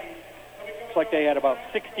line. Looks like they had about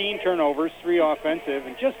 16 turnovers, 3 offensive,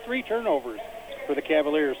 and just 3 turnovers for the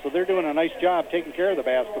Cavaliers. So they're doing a nice job taking care of the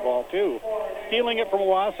basketball, too. Stealing it from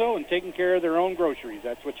Owosso and taking care of their own groceries.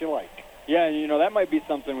 That's what you like. Yeah, and that might be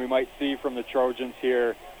something we might see from the Trojans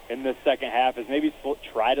here in this second half, is maybe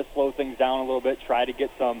try to slow things down a little bit, try to get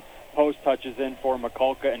some post touches in for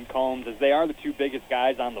McCulca and Combs, as they are the 2 biggest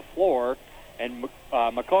guys on the floor. And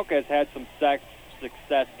McCulca has had some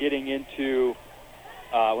success getting into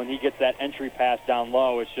when he gets that entry pass down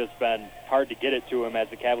low. It's just been hard to get it to him as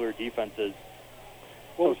the Cavalier defense is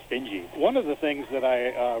so stingy. One of the things that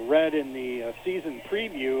I read in the season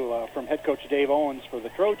preview from head coach Dave Owens for the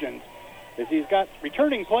Trojans is he's got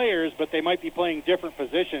returning players, but they might be playing different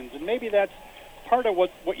positions, and maybe that's part of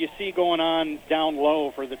what you see going on down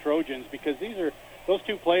low for the Trojans, because those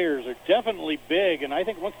 2 players are definitely big, and I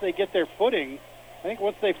think once they get their footing,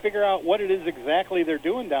 once they figure out what it is exactly they're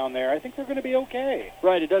doing down there, I think they're going to be okay.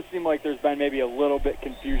 Right, it does seem like there's been maybe a little bit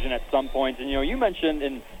confusion at some points, and you mentioned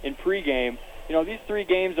in pregame, these 3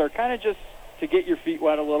 games are kind of just to get your feet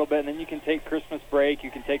wet a little bit, and then you can take Christmas break,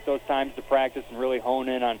 you can take those times to practice and really hone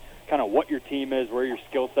in on kind of what your team is, where your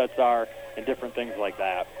skill sets are, and different things like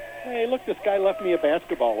that. Hey, look, this guy left me a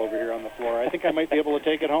basketball over here on the floor. I think I might be able to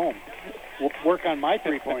take it home. We'll work on my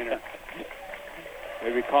 3-pointer.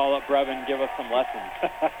 Maybe call up Brevin and give us some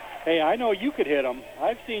lessons. Hey, I know you could hit them.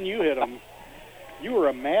 I've seen you hit them. You were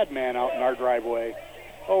a madman out in our driveway.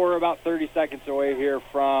 Oh, we're about 30 seconds away here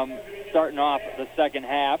from starting off the second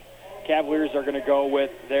half. Cavaliers are going to go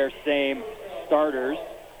with their same starters: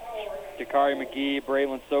 Dakari McGee,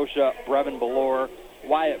 Braylon Sosha, Brevin Belor,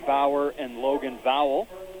 Wyatt Bauer, and Logan Vowell.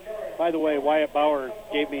 By the way, Wyatt Bauer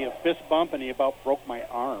gave me a fist bump, and he about broke my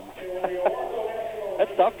arm.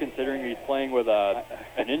 That's tough considering he's playing with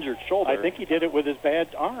an injured shoulder. I think he did it with his bad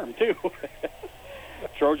arm, too.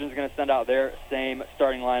 Trojans going to send out their same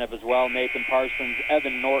starting lineup as well: Nathan Parsons,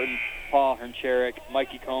 Evan Norton, Paul Herncherek,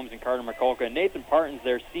 Mikey Combs, and Carter McCulca. And Nathan Parsons,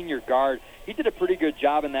 their senior guard, he did a pretty good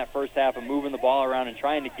job in that first half of moving the ball around and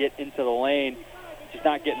trying to get into the lane, just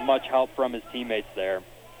not getting much help from his teammates there.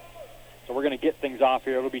 So we're going to get things off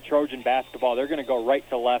here. It'll be Trojan basketball. They're going to go right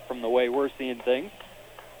to left from the way we're seeing things.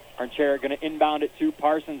 Herncherek going to inbound it to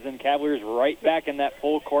Parsons, and Cavaliers right back in that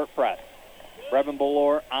full court press. Brevin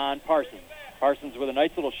Belor on Parsons. Parsons with a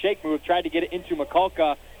nice little shake move, tried to get it into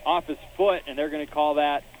McCulca off his foot, and they're going to call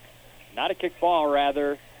that not a kick ball,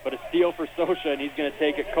 rather, but a steal for Sosha, and he's going to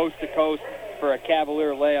take it coast to coast for a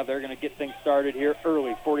Cavalier layup. They're going to get things started here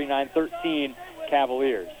early, 49-13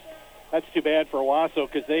 Cavaliers. That's too bad for Owosso,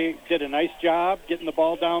 because they did a nice job getting the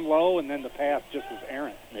ball down low, and then the pass just was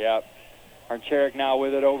errant. Yep. Herncherek now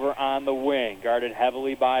with it over on the wing, guarded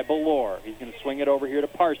heavily by Belor. He's going to swing it over here to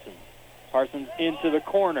Parsons. Parsons into the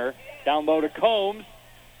corner, down low to Combs.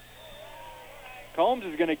 Combs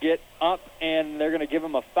is going to get up, and they're going to give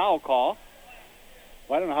him a foul call.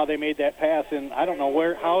 Well, I don't know how they made that pass, and I don't know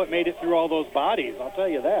how it made it through all those bodies, I'll tell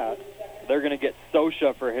you that. They're going to get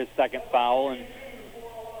Sosha for his second foul, and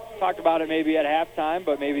talked about it maybe at halftime,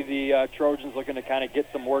 but maybe the Trojans looking to kind of get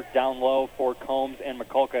some work down low for Combs and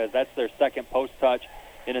McCulka, as that's their second post touch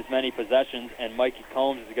in as many possessions, and Mikey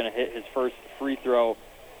Combs is going to hit his first free throw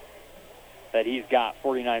that he's got,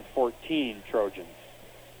 49-14 Trojans.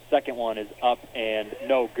 Second one is up and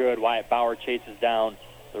no good. Wyatt Bauer chases down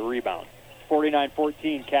the rebound.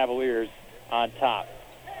 49-14 Cavaliers on top.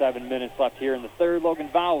 7 minutes left here in the third. Logan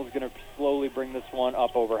Vowell is going to slowly bring this one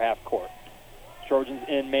up over half court. Trojans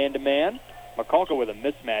in man-to-man. McCulka with a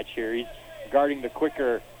mismatch here. He's guarding the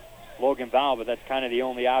quicker Logan Vowell, but that's kind of the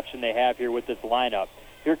only option they have here with this lineup.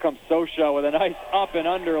 Here comes Sosha with a nice up and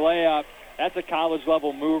under layup. That's a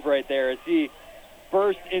college-level move right there as he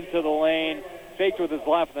burst into the lane, faked with his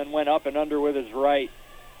left, and then went up and under with his right.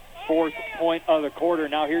 Fourth point of the quarter.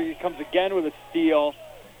 Now here he comes again with a steal.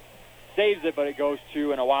 Saves it, but it goes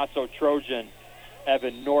to an Owosso Trojan,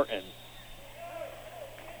 Evan Norton.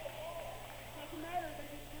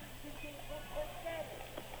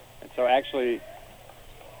 And so actually,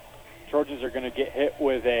 Trojans are going to get hit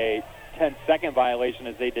with a 10-second violation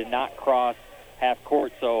as they did not cross half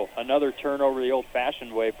court. So another turnover the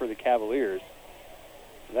old-fashioned way for the Cavaliers.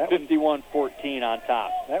 51-14 on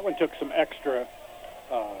top. That one took some extra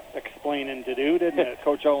explaining to do, didn't it?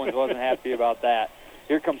 Coach Owens wasn't happy about that.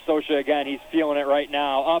 Here comes Sosha again. He's feeling it right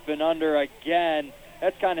now. Up and under again.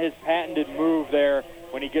 That's kind of his patented move there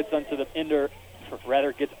when he gets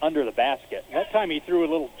gets under the basket. That time he threw a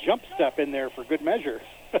little jump step in there for good measure.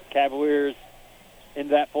 Cavaliers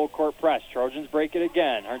into that full court press. Trojans break it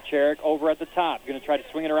again. Harcharik over at the top. Going to try to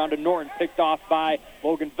swing it around to Norton. Picked off by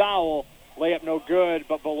Logan Vowell. Layup no good,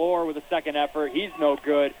 but Valor with a second effort. He's no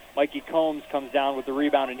good. Mikey Combs comes down with the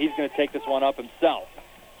rebound, and he's going to take this one up himself.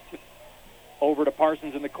 Over to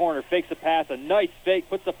Parsons in the corner. Fakes a pass. A nice fake.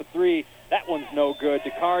 Puts up a three. That one's no good.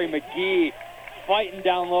 Dakari McGee fighting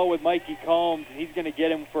down low with Mikey Combs, and he's going to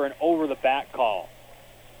get him for an over-the-back call.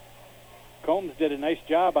 Combs did a nice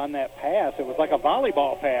job on that pass. It was like a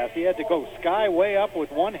volleyball pass. He had to go sky way up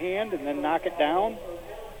with one hand and then knock it down.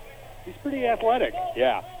 He's pretty athletic.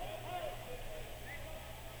 Yeah.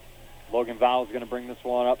 Logan Vowell is going to bring this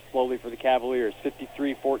one up slowly for the Cavaliers.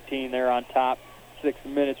 53-14 there on top. 6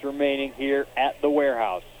 minutes remaining here at the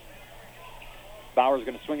warehouse. Bauer's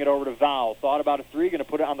going to swing it over to Vowell. Thought about a three, going to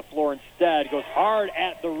put it on the floor instead. Goes hard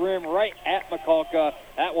at the rim, right at McCulka.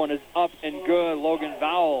 That one is up and good. Logan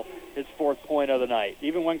Vowell, his fourth point of the night.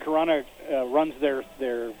 Even when Corunna runs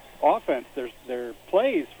their offense, their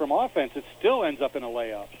plays from offense, it still ends up in a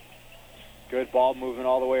layup. Good ball movement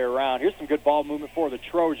all the way around. Here's some good ball movement for the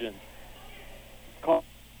Trojans.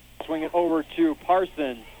 Swing it over to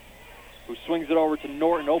Parsons, who swings it over to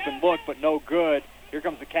Norton. Open look, but no good. Here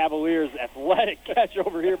comes the Cavaliers. Athletic catch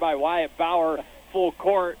over here by Wyatt Bauer. Full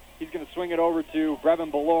court. He's going to swing it over to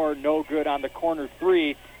Brevin Belor. No good on the corner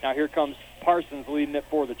three. Now here comes Parsons leading it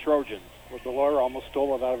for the Trojans. Well, Belor almost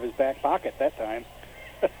stole it out of his back pocket that time.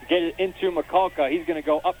 Get it into McCulka. He's going to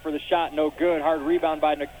go up for the shot. No good. Hard rebound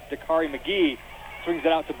by Dakari McGee. Swings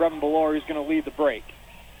it out to Brevin Belor. He's going to lead the break.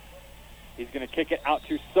 He's going to kick it out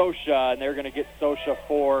to Sosha, and they're going to get Sosha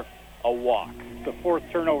for a walk. The fourth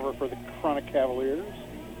turnover for the Corunna Cavaliers.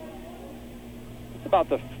 It's about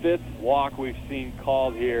the fifth walk we've seen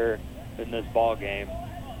called here in this ball game.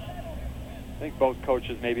 I think both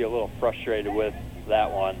coaches may be a little frustrated with that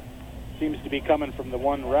one. Seems to be coming from the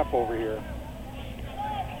one ref over here.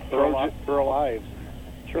 Burl Ives.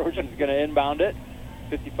 Trojans going to inbound it.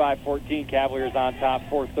 55-14, Cavaliers on top,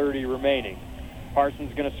 4:30 remaining.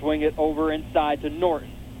 Parsons going to swing it over inside to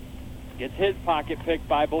Norton. Gets his pocket picked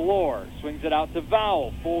by Belor. Swings it out to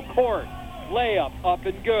Vowell. Full court. Layup up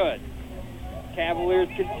and good. Cavaliers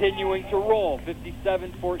continuing to roll.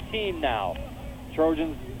 57-14 now.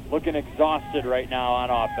 Trojans looking exhausted right now on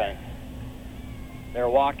offense. They're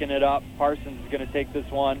walking it up. Parsons is going to take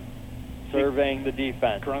this one, surveying the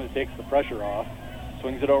defense. Corunna takes the pressure off.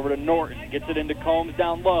 Swings it over to Norton. Gets it into Combs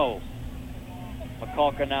down low.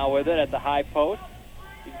 McCulka now with it at the high post.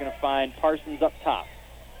 He's going to find Parsons up top.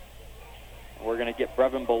 We're going to get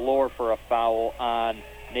Brevin Belor for a foul on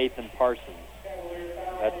Nathan Parsons.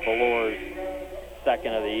 That's Belor's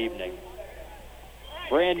second of the evening.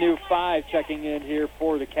 Brand new 5 checking in here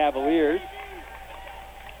for the Cavaliers.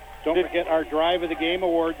 Don't forget our Drive of the Game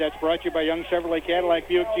award. That's brought to you by Young Chevrolet Cadillac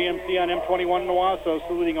Buick GMC on M21 in Owosso,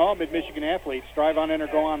 saluting all Mid-Michigan athletes. Drive on in or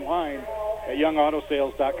go online at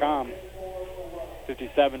youngautosales.com.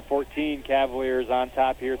 57-14, Cavaliers on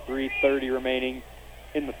top here, 3:30 remaining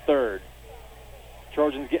in the third.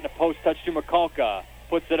 Trojans getting a post touch to McCulka.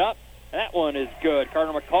 Puts it up, That one is good.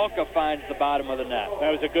 Carter McCulka finds the bottom of the net.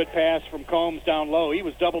 That was a good pass from Combs down low. He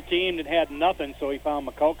was double-teamed and had nothing, so he found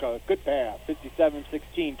McCulka. Good pass.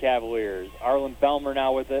 57-16 Cavaliers. Arlen Belmer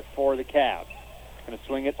now with it for the Cavs. Going to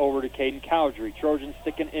swing it over to Caden Cowdrey. Trojans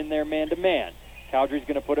sticking in there man-to-man. Cowdrey's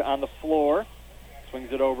going to put it on the floor. Swings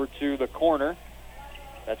it over to the corner.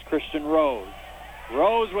 That's Christian Rose.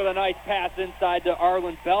 Rose with a nice pass inside to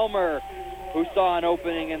Arlen Belmer, who saw an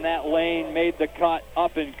opening in that lane, made the cut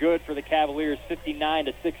up and good for the Cavaliers,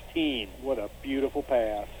 59-16. What a beautiful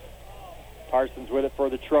pass. Parsons with it for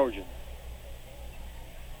the Trojans.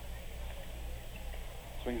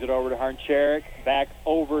 Swings it over to Harncherek, back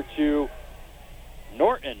over to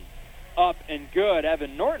Norton. Up and good.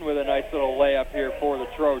 Evan Norton with a nice little layup here for the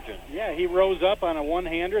Trojans. Yeah, he rose up on a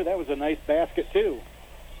one-hander. That was a nice basket, too.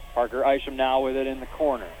 Parker Isham now with it in the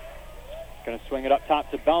corner. Going to swing it up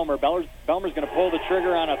top to Belmer. Belmer's going to pull the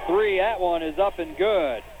trigger on a three. That one is up and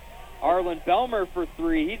good. Arlen Belmer for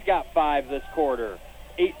three. He's got 5 this quarter.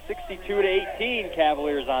 62-18,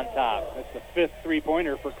 Cavaliers on top. That's the 5th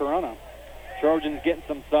three-pointer for Corunna. Trojans getting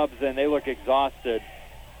some subs in. They look exhausted.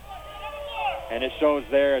 And it shows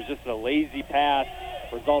there as just a lazy pass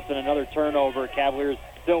results in another turnover. Cavaliers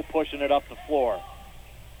still pushing it up the floor.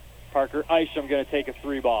 Parker Isham going to take a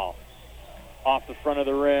 3-ball. Off the front of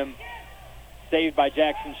the rim. Saved by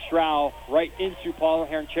Jackson Strow right into Paul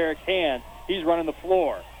Harncherek's hands. He's running the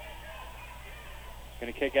floor.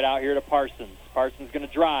 Going to kick it out here to Parsons. Parsons going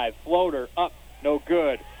to drive. Floater up. No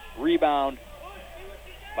good. Rebound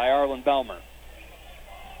by Arlen Belmer.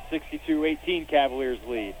 62-18 Cavaliers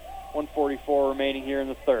lead. 1:44 remaining here in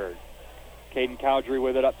the third. Caden Cowdrey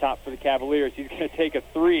with it up top for the Cavaliers. He's going to take a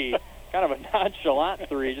 3. Kind of a nonchalant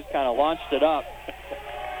 3. Just kind of launched it up.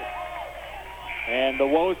 And the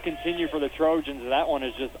woes continue for the Trojans. That one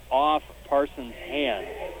is just off Parsons' hand.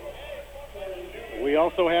 We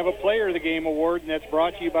also have a Player of the Game award, and that's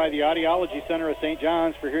brought to you by the Audiology Center of St.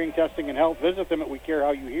 John's for hearing testing and health. Visit them at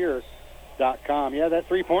wecarehowYouHear.com. Yeah, that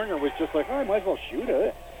three-pointer was just like, oh, I might as well shoot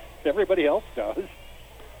it. Everybody else does.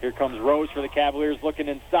 Here comes Rose for the Cavaliers looking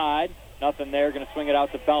inside. Nothing there. Going to swing it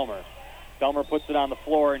out to Belmer. Belmer puts it on the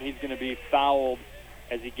floor, and he's going to be fouled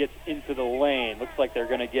as he gets into the lane. Looks like they're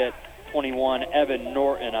going to get 21, Evan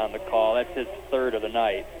Norton on the call. That's his 3rd of the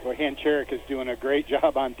night. Well, Harncherek is doing a great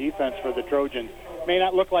job on defense for the Trojans. May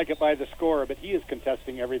not look like it by the score, but he is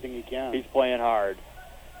contesting everything he can. He's playing hard.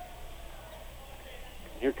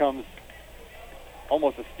 Here comes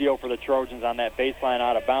almost a steal for the Trojans on that baseline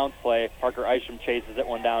out-of-bounds play. Parker Isham chases it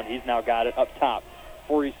one down. He's now got it up top.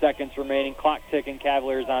 40 seconds remaining. Clock ticking.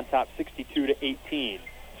 Cavaliers on top, 62-18.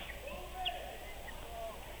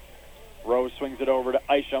 Rose swings it over to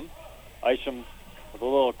Isham. Isham with a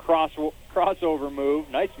little crossover move.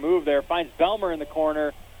 Nice move there. Finds Belmer in the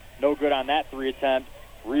corner. No good on that 3 attempt.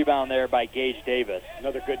 Rebound there by Gage Davis.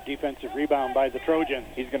 Another good defensive rebound by the Trojans.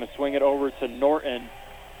 He's going to swing it over to Norton.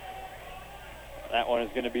 That one is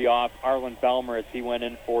going to be off Arlen Belmer as he went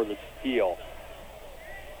in for the steal.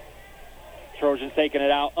 Trojans taking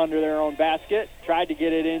it out under their own basket. Tried to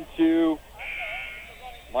get it into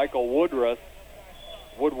Michael Woodworth.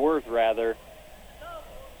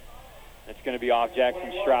 It's going to be off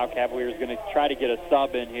Jackson Stroud. Cavaliers going to try to get a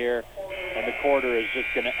sub in here, and the quarter is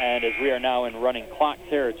just going to end as we are now in running clock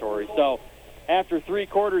territory. So after 3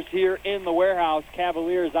 quarters here in the warehouse,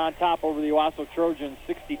 Cavaliers on top over the Owosso Trojans,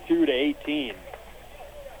 62-18.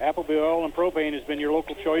 Appleby Oil and Propane has been your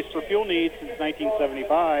local choice for fuel needs since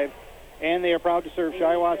 1975, and they are proud to serve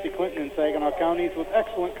Shiawassee, Clinton, and Saginaw counties with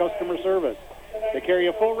excellent customer service. They carry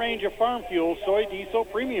a full range of farm fuel, soy diesel,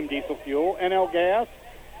 premium diesel fuel, NL gas,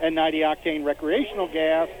 and 90-octane recreational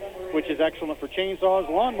gas, which is excellent for chainsaws,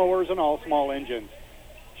 lawnmowers, and all small engines.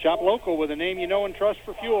 Shop local with a name you know and trust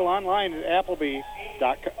for fuel online at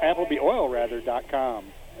ApplebyOil.com.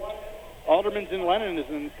 Alderman's in Lennon is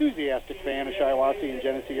an enthusiastic fan of Shiawassee and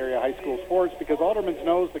Genesee area high school sports because Alderman's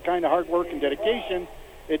knows the kind of hard work and dedication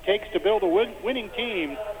it takes to build a winning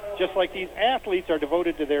team, just like these athletes are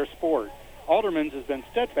devoted to their sport. Alderman's has been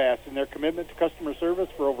steadfast in their commitment to customer service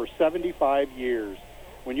for over 75 years.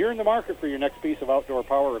 When you're in the market for your next piece of outdoor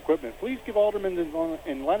power equipment, please give Alderman's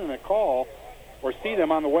in Lennon a call or see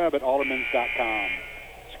them on the web at aldermans.com.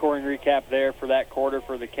 Scoring recap there for that quarter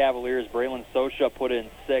for the Cavaliers. Braylon Sosha put in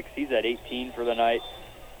 6. He's at 18 for the night.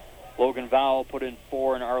 Logan Vowell put in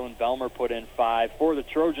 4, and Arlen Belmer put in 5. For the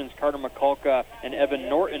Trojans, Carter McCulka and Evan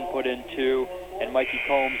Norton put in 2, and Mikey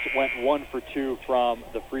Combs went 1 for 2 from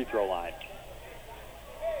the free throw line.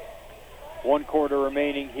 1 quarter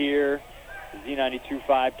remaining here.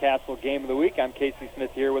 Z92.5 Castle Game of the Week. I'm Casey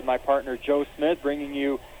Smith here with my partner Joe Smith, bringing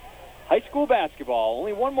you high school basketball.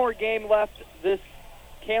 Only one more game left this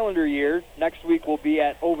calendar year. Next week we'll be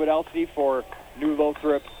at Ovid Elsie for New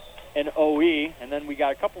Lothrop and OE, and then we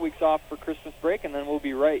got a couple weeks off for Christmas break, and then we'll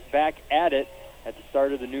be right back at it at the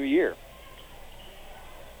start of the new year.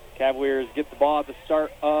 Cavaliers get the ball at the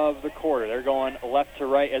start of the quarter. They're going left to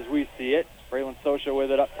right as we see it. Braylon Sosha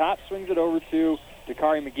with it up top, swings it over to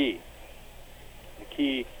Dakari McGee.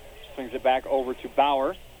 McKee swings it back over to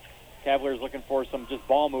Bauer. Cavaliers looking for some just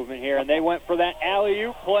ball movement here, and they went for that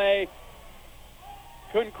alley-oop play.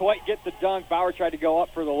 Couldn't quite get the dunk. Bauer tried to go up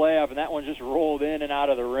for the layup, and that one just rolled in and out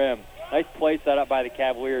of the rim. Nice play set up by the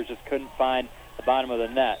Cavaliers, just couldn't find the bottom of the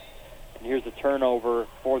net. And here's a turnover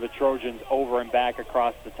for the Trojans over and back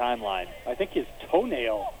across the timeline. I think his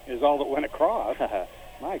toenail is all that went across.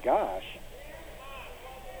 My gosh.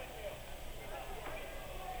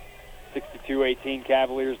 62-18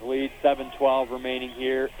 Cavaliers lead, 7:12 remaining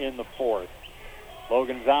here in the fourth.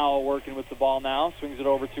 Logan Vowell working with the ball now, swings it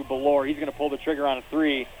over to Belore. He's going to pull the trigger on a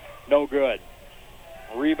three. No good.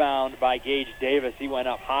 Rebound by Gage Davis. He went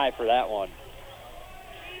up high for that one.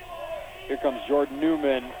 Here comes Jordan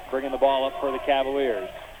Newman bringing the ball up for the Cavaliers.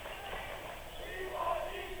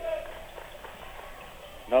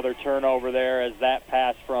 Another turnover there as that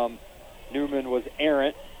pass from Newman was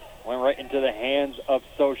errant. Went right into the hands of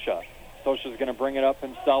Sosha. Sosha's going to bring it up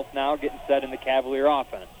himself now, getting set in the Cavalier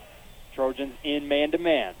offense. Trojans in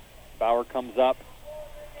man-to-man. Bauer comes up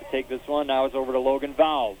to take this one. Now it's over to Logan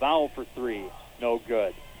Vowell. Vowell for three. No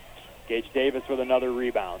good. Gage Davis with another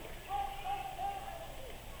rebound.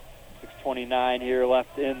 6:29 here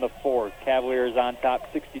left in the fourth. Cavaliers on top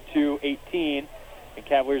 62-18. And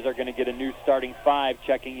Cavaliers are going to get a new starting five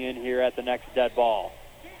checking in here at the next dead ball.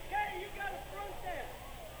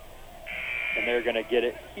 And they're going to get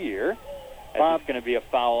it here. It's going to be a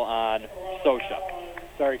foul on Sosha.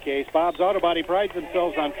 Sorry, Case. Bob's Auto Body prides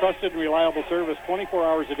themselves on trusted and reliable service 24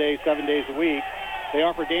 hours a day, 7 days a week. They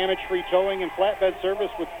offer damage-free towing and flatbed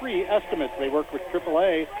service with free estimates. They work with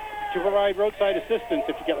AAA to provide roadside assistance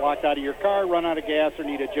if you get locked out of your car, run out of gas, or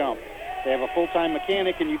need a jump. They have a full-time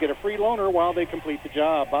mechanic, and you get a free loaner while they complete the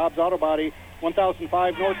job. Bob's Auto Body,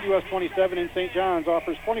 1005 North US 27 in St. John's,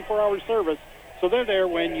 offers 24-hour service, so they're there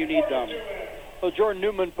when you need them. So Jordan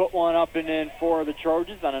Newman put one up and in for the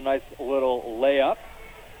Trojans on a nice little layup.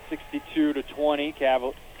 62-20,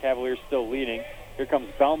 Cavaliers still leading. Here comes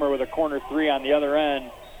Belmer with a corner three on the other end.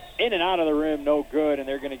 In and out of the rim, no good, and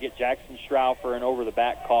they're going to get Jackson Strauch for an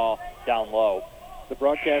over-the-back call down low. The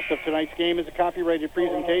broadcast of tonight's game is a copyrighted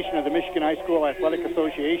presentation of the Michigan High School Athletic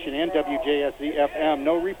Association and WJSZ-FM.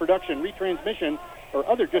 No reproduction, retransmission, or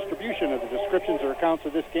other distribution of the descriptions or accounts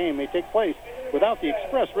of this game may take place without the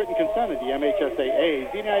express written consent of the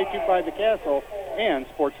MHSAA, Z92.5 The Castle, and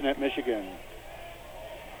Sportsnet Michigan.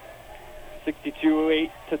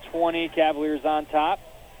 62-20, Cavaliers on top.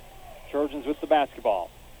 Trojans with the basketball.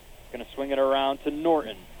 Going to swing it around to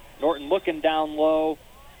Norton. Norton looking down low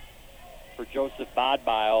for Joseph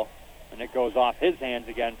Bodbile, and it goes off his hands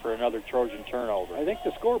again for another Trojan turnover. I think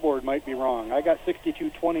the scoreboard might be wrong. I got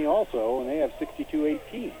 62-20 also, and they have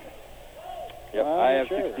 62-18. Yep, I have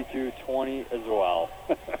 62-20 as well.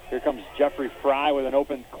 Here comes Jeffrey Fry with an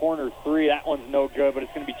open corner three. That one's no good, but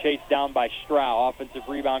it's going to be chased down by Strauch. Offensive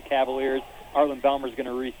rebound, Cavaliers. Arlen Belmer's going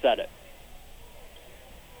to reset it.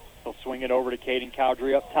 He'll swing it over to Caden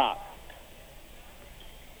Cowdrey up top.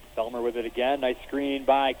 Belmer with it again. Nice screen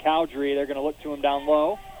by Cowdrey. They're going to look to him down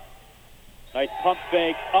low. Nice pump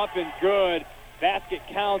fake, up and good. Basket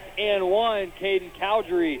counts and one. Caden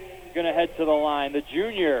Cowdrey going to head to the line. The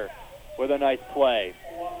junior with a nice play.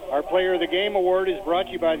 Our Player of the Game Award is brought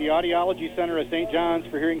to you by the Audiology Center of St. John's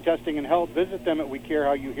for hearing testing and health. Visit them at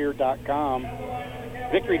wecarehowyouhear.com.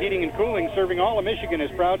 Victory Heating and Cooling, serving all of Michigan,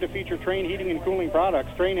 is proud to feature Trane Heating and Cooling products.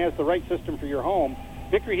 Trane has the right system for your home.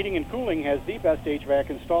 Victory Heating and Cooling has the best HVAC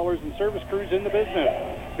installers and service crews in the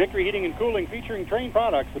business. Victory Heating and Cooling, featuring Trane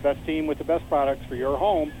products, the best team with the best products for your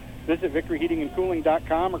home. Visit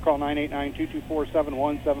victoryheatingandcooling.com or call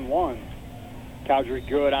 989-224-7171. Cowdrey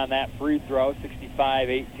good on that free throw,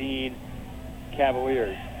 65-18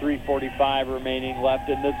 Cavaliers. 3:45 remaining left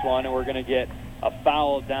in this one, and we're going to get a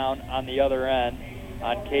foul down on the other end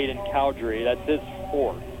on Caden Cowdrey. That's his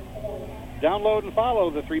fourth. Download and follow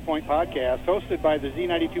the 3 Point Podcast, hosted by the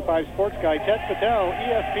Z92.5 sports guy Ted Patel,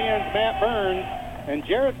 ESPN's Matt Burns, and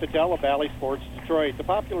Jared Patel of Valley Sports Detroit. The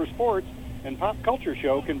popular sports and pop culture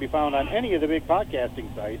show can be found on any of the big podcasting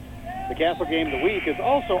sites. The Castle Game of the Week is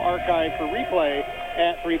also archived for replay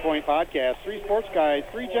at 3 Point Podcast. 3 sports guys,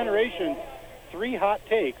 3 generations, 3 hot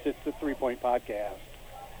takes. It's the 3 Point Podcast.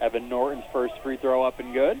 Evan Norton's first free throw up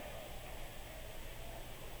and good.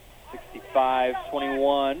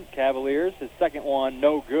 65-21 Cavaliers. His second one,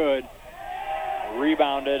 no good.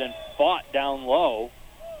 rebounded and fought down low.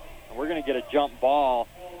 And we're going to get a jump ball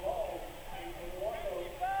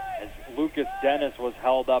as Lucas Dennis was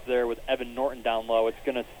held up there with Evan Norton down low. It's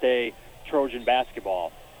going to stay Trojan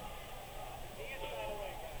basketball.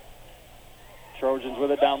 Trojans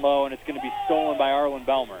with it down low, and it's going to be stolen by Arlen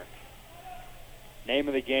Belmer. Name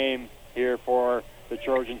of the game here for the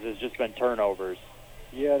Trojans has just been turnovers.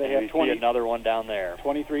 Yeah, they have 20. See another one down there.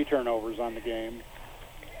 23 turnovers on the game.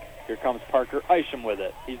 Here comes Parker Isham with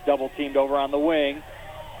it. He's double-teamed over on the wing.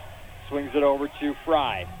 Swings it over to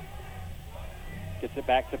Fry. Gets it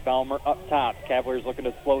back to Belmer up top. Cavaliers looking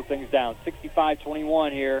to slow things down.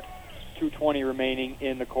 65-21 here. 2:20 remaining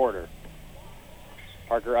in the quarter.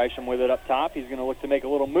 Parker Isham with it up top. He's going to look to make a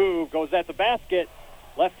little move. Goes at the basket.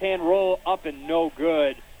 Left-hand roll up and no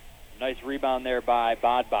good. Nice rebound there by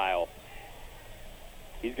Bodbile.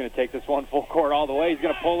 He's going to take this one full court all the way. He's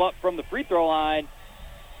going to pull up from the free throw line.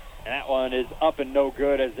 And that one is up and no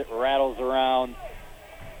good as it rattles around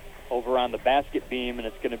over on the basket beam, and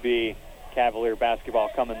it's going to be Cavalier basketball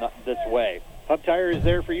coming this way. Hub Tire is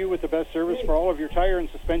there for you with the best service for all of your tire and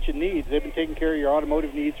suspension needs. They've been taking care of your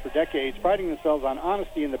automotive needs for decades, priding themselves on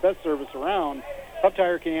honesty and the best service around. Hub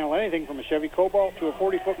Tire can handle anything from a Chevy Cobalt to a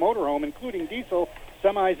 40-foot motorhome, including diesel,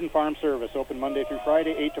 semis, and farm service. Open Monday through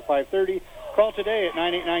Friday, 8 to 5:30. Call today at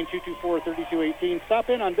 989-224-3218. Stop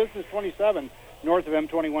in on Business 27, north of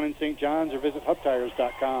M21 in St. John's, or visit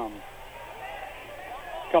hubtires.com.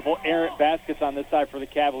 A couple errant baskets on this side for the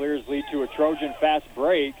Cavaliers lead to a Trojan fast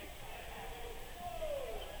break.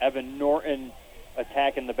 Evan Norton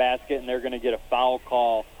attacking the basket, and they're going to get a foul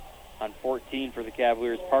call on 14 for the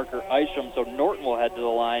Cavaliers. Parker Isham, so Norton will head to the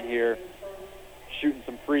line here, shooting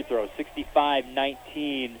some free throws.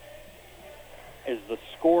 65-19 is the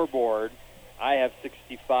scoreboard. I have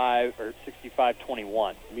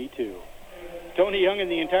 65-21. Me too. Tony Young and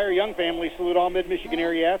the entire Young family salute all Mid-Michigan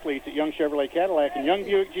area athletes at Young Chevrolet Cadillac and Young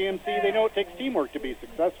Buick GMC. They know it takes teamwork to be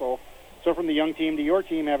successful. So from the Young team to your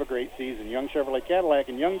team, have a great season. Young Chevrolet Cadillac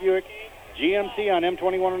and Young Buick GMC on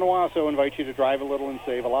M21 in Owosso invite you to drive a little and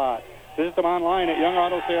save a lot. Visit them online at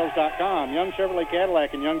youngautosales.com. Young Chevrolet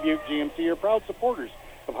Cadillac and Young Buick GMC are proud supporters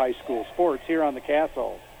of high school sports here on the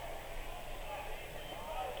Castle.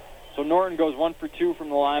 So Norton goes 1 for 2 from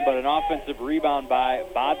the line, but an offensive rebound by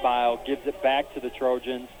Bodbile gives it back to the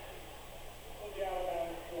Trojans.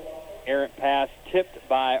 Errant pass tipped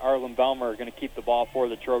by Arlen Belmer, going to keep the ball for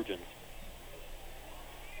the Trojans.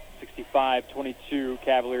 65-22,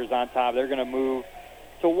 Cavaliers on top. They're going to move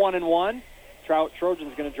to 1-1.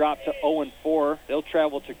 Trojans going to drop to 0-4. They'll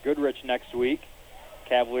travel to Goodrich next week.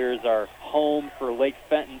 Cavaliers are home for Lake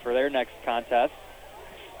Fenton for their next contest.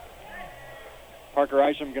 Parker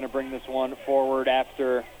Isham going to bring this one forward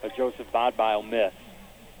after a Joseph Bodbile miss.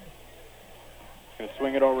 Going to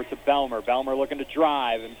swing it over to Belmer. Belmer looking to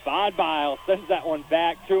drive, and Bodbile sends that one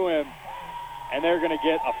back to him, and they're going to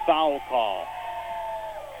get a foul call.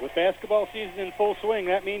 With basketball season in full swing,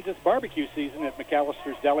 that means it's barbecue season at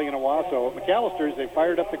McAllister's Deli in Owosso. At McAllister's, they've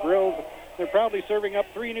fired up the grills. They're proudly serving up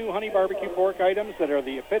 3 new honey barbecue pork items that are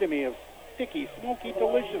the epitome of sticky, smoky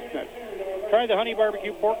deliciousness. Try the honey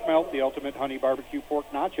barbecue pork melt, the ultimate honey barbecue pork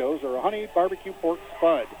nachos, or a honey barbecue pork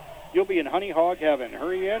spud. You'll be in honey hog heaven.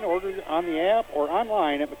 Hurry in, order on the app or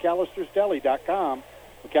online at McAllistersDeli.com.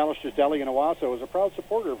 McAllister's Deli in Owosso is a proud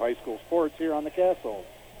supporter of high school sports here on the Castle.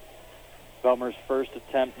 Belmer's first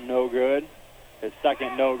attempt, no good. His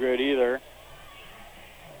second, no good either.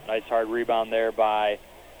 Nice hard rebound there by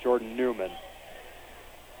Jordan Newman.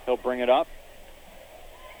 He'll bring it up.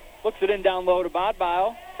 Looks it in down low to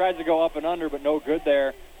Bodbile. Tries to go up and under, but no good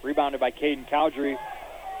there. Rebounded by Caden Cowdery.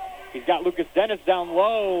 He's got Lucas Dennis down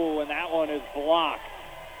low, and that one is blocked.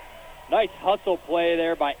 Nice hustle play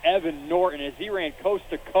there by Evan Norton as he ran coast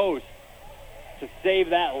to coast to save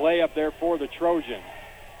that layup there for the Trojans.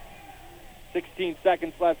 16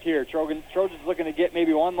 seconds left here. Trojans looking to get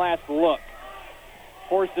maybe one last look.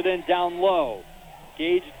 Force it in down low.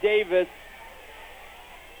 Gage Davis.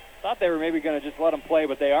 Thought they were maybe going to just let him play,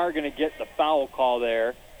 but they are going to get the foul call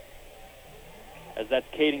there, as that's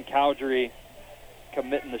Caden Cowdery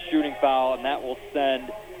committing the shooting foul, and that will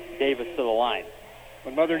send Davis to the line.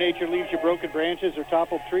 When Mother Nature leaves you broken branches or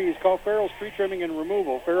toppled trees, call Farrell's Tree Trimming and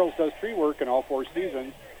Removal. Farrell's does tree work in all 4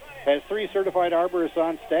 seasons, has 3 certified arborists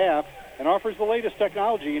on staff, and offers the latest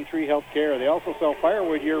technology in tree health care. They also sell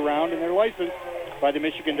firewood year-round, and they're licensed by the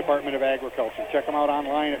Michigan Department of Agriculture. Check them out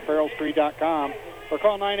online at farrellstree.com or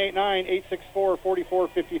call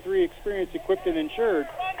 989-864-4453. Experience equipped and insured.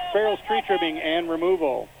 Farrell's Tree Trimming and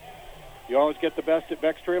Removal. You always get the best at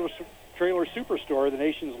Beck's Trailer Superstore, the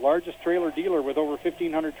nation's largest trailer dealer with over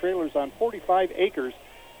 1,500 trailers on 45 acres.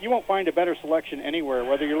 You won't find a better selection anywhere.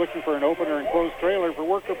 Whether you're looking for an open or enclosed trailer for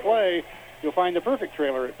work or play, you'll find the perfect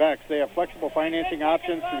trailer at Beck's. They have flexible financing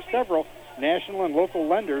options through several national and local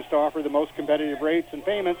lenders to offer the most competitive rates and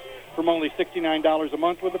payments from only $69 a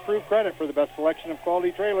month with approved credit. For the best selection of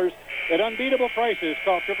quality trailers at unbeatable prices,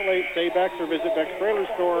 call 888-SAY-BECKS or visit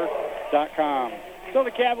BecksTrailerStore.com. So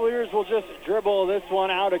the Cavaliers will just dribble this one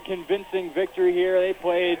out, a convincing victory here. They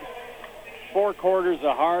played 4 quarters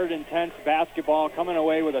of hard, intense basketball, coming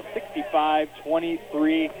away with a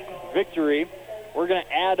 65-23 victory. We're going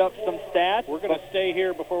to add up some stats. We're going to stay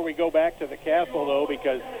here before we go back to the Castle, though,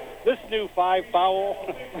 because this new 5-foul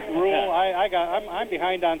rule, I'm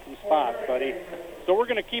behind on some spots, buddy. So we're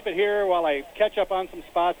going to keep it here while I catch up on some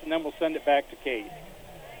spots, and then we'll send it back to Kate.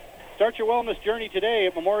 Start your wellness journey today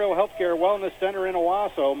at Memorial Healthcare Wellness Center in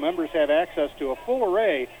Owosso. Members have access to a full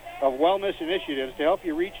array of wellness initiatives to help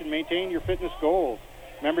you reach and maintain your fitness goals.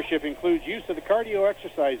 Membership includes use of the cardio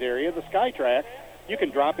exercise area, the Sky Track. You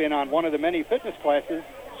can drop in on one of the many fitness classes,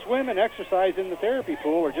 swim and exercise in the therapy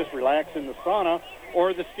pool, or just relax in the sauna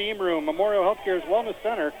or the steam room. Memorial Healthcare's Wellness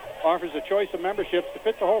Center offers a choice of memberships to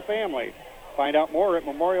fit the whole family. Find out more at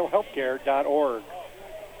memorialhealthcare.org.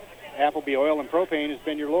 Appleby Oil and Propane has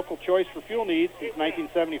been your local choice for fuel needs since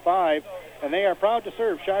 1975, and they are proud to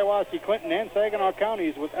serve Shiawassee, Clinton, and Saginaw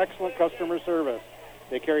counties with excellent customer service.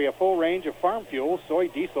 They carry a full range of farm fuel, soy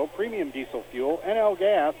diesel, premium diesel fuel, NL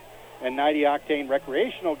gas, and 90-octane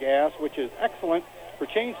recreational gas, which is excellent for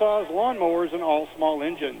chainsaws, lawnmowers, and all small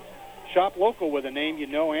engines. Shop local with a name you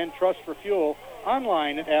know and trust for fuel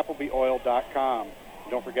online at ApplebyOil.com.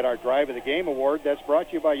 Don't forget our Drive of the Game Award. That's brought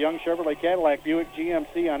to you by Young Chevrolet Cadillac Buick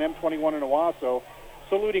GMC on M21 in Owosso.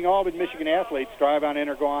 Saluting all Mid-Michigan athletes. Drive on in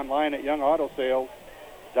or go online at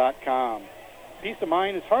YoungAutoSales.com. Peace of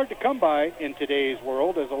mind is hard to come by in today's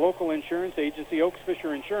world, as a local insurance agency, Oaks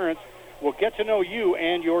Fisher Insurance, will get to know you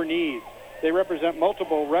and your needs. They represent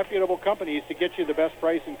multiple reputable companies to get you the best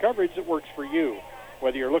price and coverage that works for you.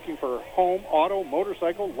 Whether you're looking for home, auto,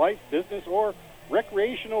 motorcycle, life, business, or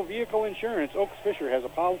recreational vehicle insurance, Oaks Fisher has a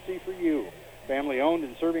policy for you. Family owned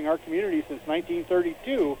and serving our community since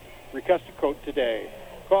 1932. Request a quote today.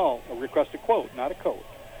 Request a quote, not a coat.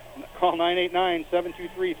 Call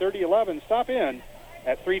 989-723-3011. Stop in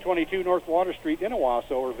at 322 North Water Street in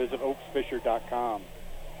Owosso or visit oaksfisher.com.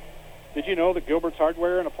 Did you know that Gilbert's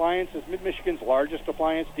Hardware and Appliance is Mid-Michigan's largest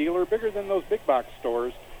appliance dealer, bigger than those big box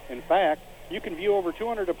stores? In fact, you can view over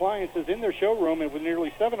 200 appliances in their showroom, and with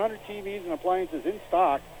nearly 700 TVs and appliances in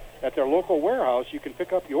stock at their local warehouse, you can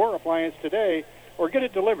pick up your appliance today or get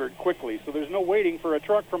it delivered quickly, so there's no waiting for a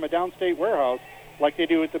truck from a downstate warehouse like they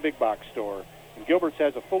do at the big box store. And Gilbert's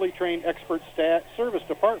has a fully trained expert service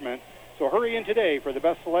department, so hurry in today for the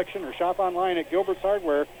best selection or shop online at Gilbert's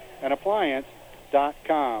Hardware and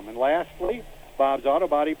Appliance.com. And lastly, Bob's Auto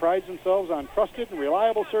Body prides themselves on trusted and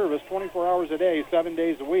reliable service 24 hours a day, 7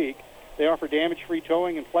 days a week. They offer damage-free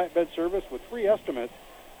towing and flatbed service with free estimates.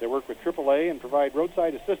 They work with AAA and provide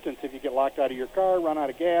roadside assistance if you get locked out of your car, run out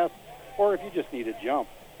of gas, or if you just need a jump.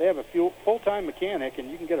 They have a full-time mechanic,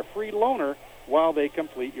 and you can get a free loaner while they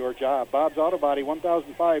complete your job. Bob's Auto Body,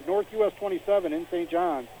 1005 North US 27 in St.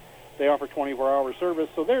 John's. They offer 24-hour service,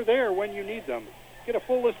 so they're there when you need them. Get a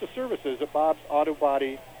full list of services at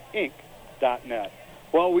bobsautobodyinc.net.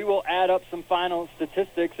 Well, we will add up some final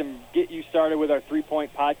statistics and get you started with our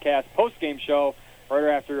 3-Point Podcast post-game show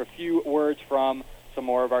right after a few words from some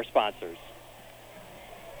more of our sponsors.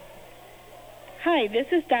 Hi, this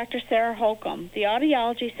is Dr. Sarah Holcomb. The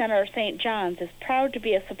Audiology Center of St. John's is proud to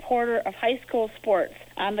be a supporter of high school sports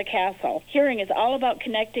on the Castle. Hearing is all about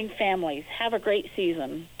connecting families. Have a great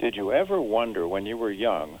season. Did you ever wonder when you were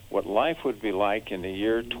young what life would be like in the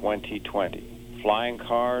year 2020? Flying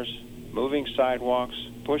cars, moving sidewalks,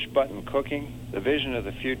 push-button cooking? The vision of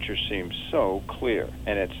the future seemed so clear,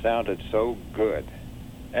 and it sounded so good.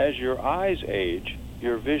 As your eyes age,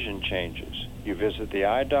 your vision changes. You visit the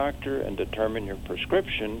eye doctor and determine your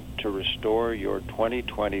prescription to restore your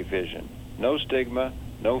 20/20 vision. No stigma,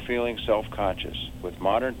 no feeling self-conscious. With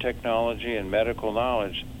modern technology and medical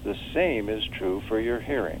knowledge, the same is true for your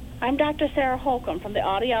hearing. I'm Dr. Sarah Holcomb from the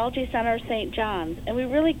Audiology Center of St. John's, and we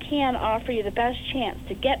really can offer you the best chance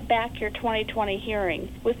to get back your 20/20 hearing.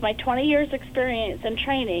 With my 20 years experience and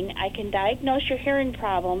training, I can diagnose your hearing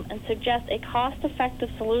problem and suggest a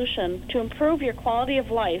cost-effective solution to improve your quality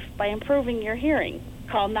of life by improving your hearing.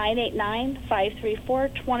 Call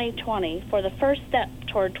 989-534-2020 for the first step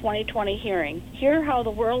toward 20/20 hearing. Hear how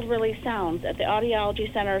the world really sounds at the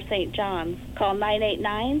Audiology Center of St. John's. Call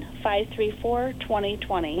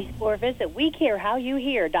 989-534-2020 or visit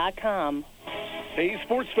WeCareHowYouHear.com. Hey,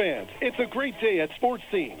 sports fans, it's a great day at Sports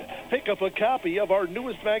Scene. Pick up a copy of our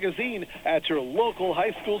newest magazine at your local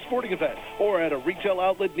high school sporting event or at a retail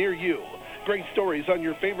outlet near you. Great stories on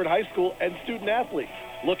your favorite high school and student athletes.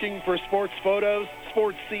 Looking for sports photos?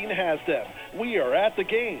 Sports Scene has them. We are at the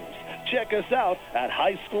games. Check us out at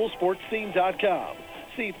highschoolsportscene.com.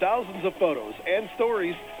 See thousands of photos and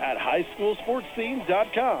stories at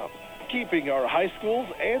highschoolsportscene.com. Keeping our high schools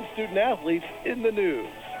and student athletes in the news.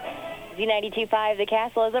 Z92.5 The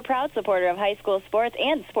Castle is a proud supporter of high school sports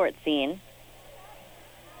and Sports Scene.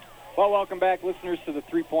 Well, welcome back, listeners, to the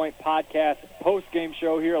 3 Point Podcast post-game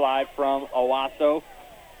show here live from Owosso.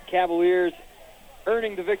 Cavaliers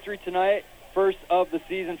earning the victory tonight, first of the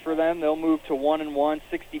season for them. They'll move to 1-1,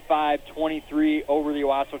 65-23 over the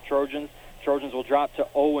Owosso Trojans. Trojans will drop to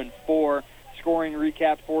 0-4. Scoring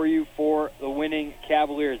recap for you for the winning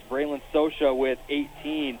Cavaliers. Braylon Sosha with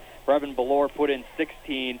 18. Brevin Belor put in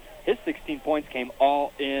 16. His 16 points came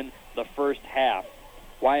all in the first half.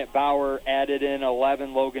 Wyatt Bauer added in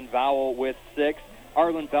 11. Logan Vowell with 6.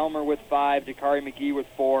 Arlen Belmer with 5. Dakari McGee with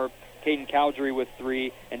 4. Caden Cowdery with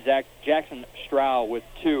 3. And Jackson Stroud with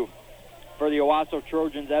 2. For the Owosso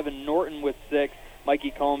Trojans, Evan Norton with 6.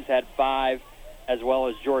 Mikey Combs had 5, as well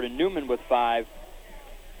as Jordan Newman with 5.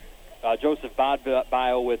 Joseph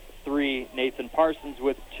Bodbile with 3. Nathan Parsons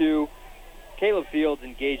with 2. Caleb Fields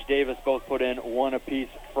and Gage Davis both put in 1 apiece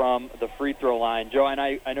from the free throw line. Joe, and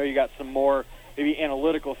I know you got some more maybe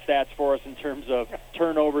analytical stats for us in terms of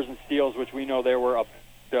turnovers and steals, which we know there were a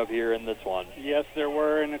of here in this one. Yes, there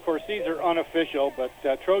were, and of course these are unofficial, but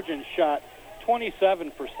Trojans shot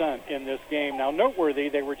 27% in this game. Now, noteworthy,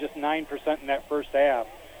 they were just 9% in that first half,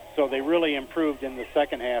 so they really improved in the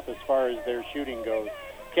second half as far as their shooting goes.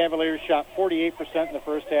 Cavaliers shot 48% in the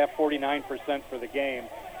first half, 49% for the game.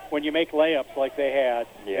 When you make layups like they had,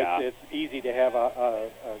 it's easy to have a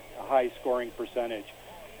high scoring percentage.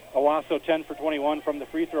 Owosso 10 for 21 from the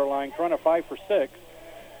free throw line. Corunna 5 for 6.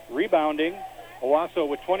 Rebounding, Owosso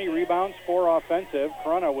with 20 rebounds, 4 offensive.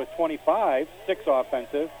 Corunna with 25, 6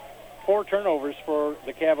 offensive. 4 turnovers for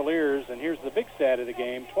the Cavaliers, and here's the big stat of the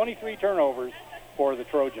game, 23 turnovers for the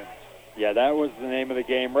Trojans. Yeah, that was the name of the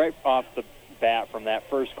game. Right off the bat from that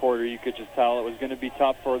first quarter, you could just tell it was going to be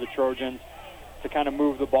tough for the Trojans to kind of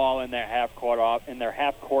move the ball in their half-court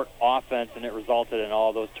offense, and it resulted in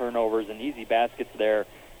all those turnovers and easy baskets there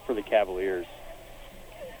for the Cavaliers.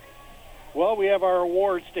 Well, we have our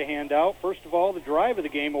awards to hand out. First of all, the Drive of the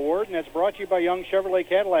Game Award, and that's brought to you by Young Chevrolet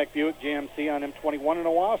Cadillac Buick GMC on M21 in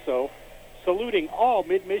Owosso, saluting all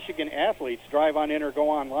Mid-Michigan athletes. Drive on in or go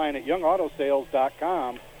online at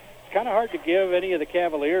youngautosales.com. It's kind of hard to give any of the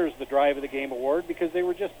Cavaliers the Drive of the Game Award because they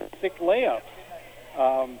were just sick layups.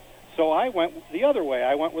 So I went the other way.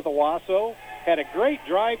 I went with Owosso, had a great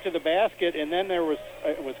drive to the basket, and then it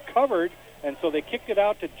was covered, and so they kicked it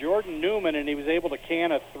out to Jordan Newman, and he was able to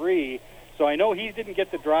can a 3. So I know he didn't get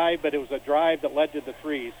the drive, but it was a drive that led to the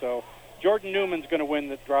 3. So Jordan Newman's going to win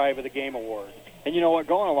the Drive of the Game award. And you know what?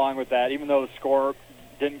 Going along with that, even though the score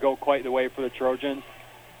didn't go quite the way for the Trojans,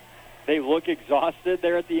 they look exhausted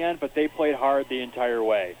there at the end, but they played hard the entire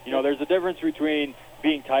way. You know, there's a difference between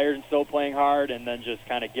being tired and still playing hard and then just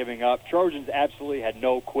kind of giving up. Trojans absolutely had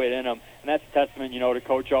no quit in them, and that's a testament, you know, to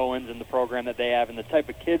Coach Owens and the program that they have and the type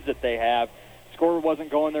of kids that they have. Score wasn't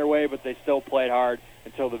going their way, but they still played hard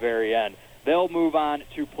until the very end. They'll move on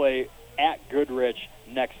to play at Goodrich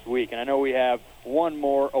next week, and I know we have one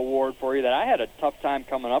more award for you that I had a tough time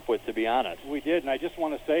coming up with, to be honest. We did, and I just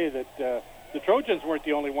want to say that the Trojans weren't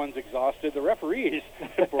the only ones exhausted. The referees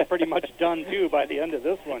were pretty much done, too, by the end of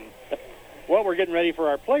this one. Well, we're getting ready for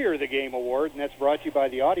our Player of the Game award, and that's brought to you by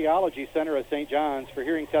the Audiology Center of St. John's for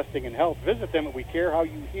hearing testing and health. Visit them at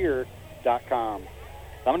wecarehowYouHear.com.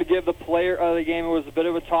 I'm going to give the Player of the Game. It was a bit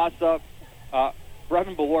of a toss-up.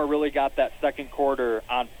 Brevin Belor really got that second quarter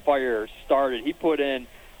on fire started. He put in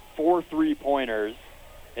 4 3-pointers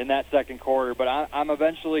in that second quarter, but I'm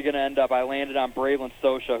eventually going to end up, I landed on Braylon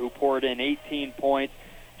Sosha, who poured in 18 points.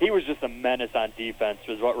 He was just a menace on defense,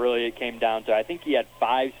 was what really it came down to. I think he had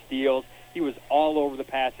 5 steals. He was all over the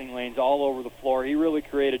passing lanes, all over the floor. He really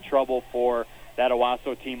created trouble for that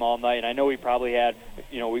Owosso team all night, and I know he probably had,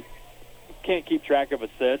 you know, we can't keep track of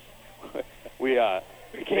assists. The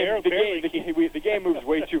game moves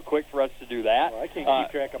way too quick for us to do that. Well, I can't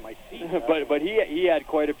keep track of my seat. But he had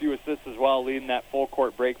quite a few assists as well, leading that full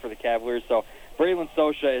court break for the Cavaliers. So Braylon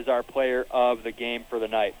Sosha is our Player of the Game for the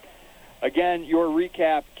night. Again, your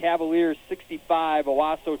recap: Cavaliers 65,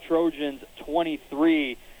 Owosso Trojans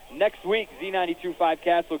 23. Next week, Z92.5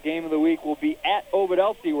 Castle Game of the Week will be at Ovid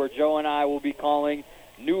Elsie, where Joe and I will be calling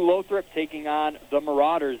New Lothrop taking on the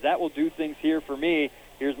Marauders. That will do things here for me.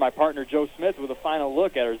 Here's my partner, Joe Smith, with a final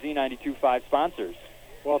look at our Z92.5 sponsors.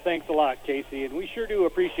 Well, thanks a lot, Casey, and we sure do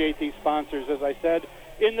appreciate these sponsors. As I said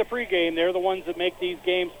in the pregame, they're the ones that make these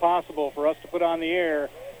games possible for us to put on the air.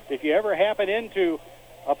 If you ever happen into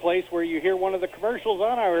a place where you hear one of the commercials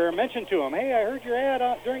on our air, mention to them, hey, I heard your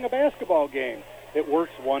ad during a basketball game. It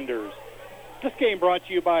works wonders. This game brought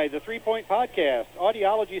to you by the 3 Point Podcast,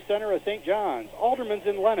 Audiology Center of St. John's, Alderman's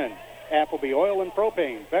in Lennon, Appleby Oil and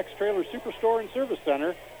Propane, Beck's Trailer Superstore and Service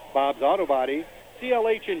Center, Bob's Auto Body,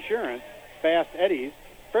 CLH Insurance, Fast Eddie's,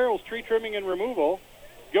 Farrell's Tree Trimming and Removal,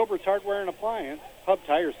 Gilbert's Hardware and Appliance, Hub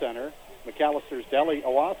Tire Center, McAllister's Deli,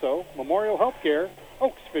 Owosso, Memorial Healthcare,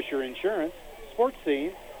 Oaks Fisher Insurance, Sports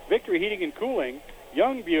Scene, Victory Heating and Cooling,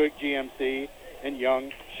 Young Buick GMC, and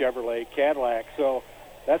Young Chevrolet Cadillac. So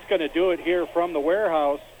that's going to do it here from the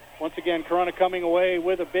warehouse. Once again, Corunna coming away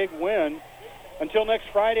with a big win. Until next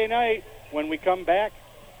Friday night, when we come back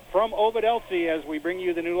from Ovid Elsie as we bring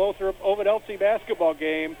you the new Lothrop Ovid Elsie basketball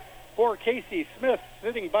game. For Casey Smith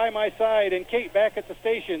sitting by my side and Kate back at the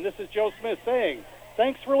station, this is Joe Smith saying,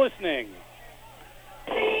 thanks for listening.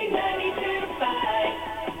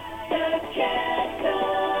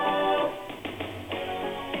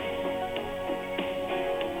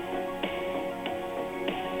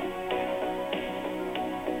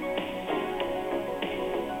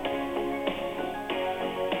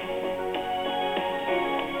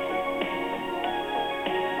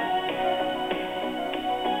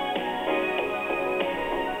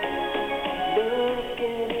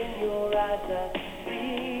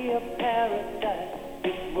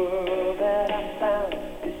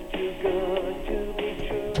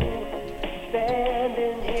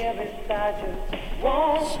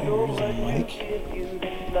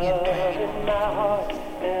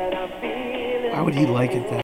 Why would he like it that